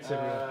you. Thanks,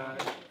 everyone.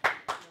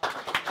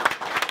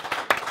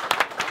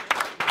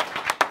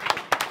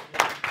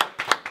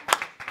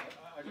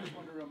 I just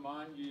want to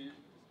remind you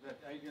that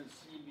Adrian's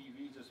CV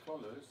reads as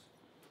follows.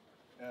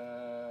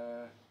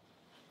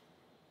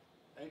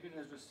 Adrian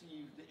has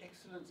received the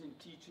Excellence in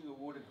Teaching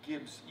Award at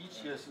Gibbs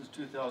each year since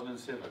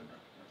 2007.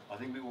 I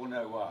think we all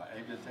know why.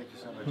 Adrian, thank you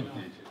so much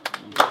indeed.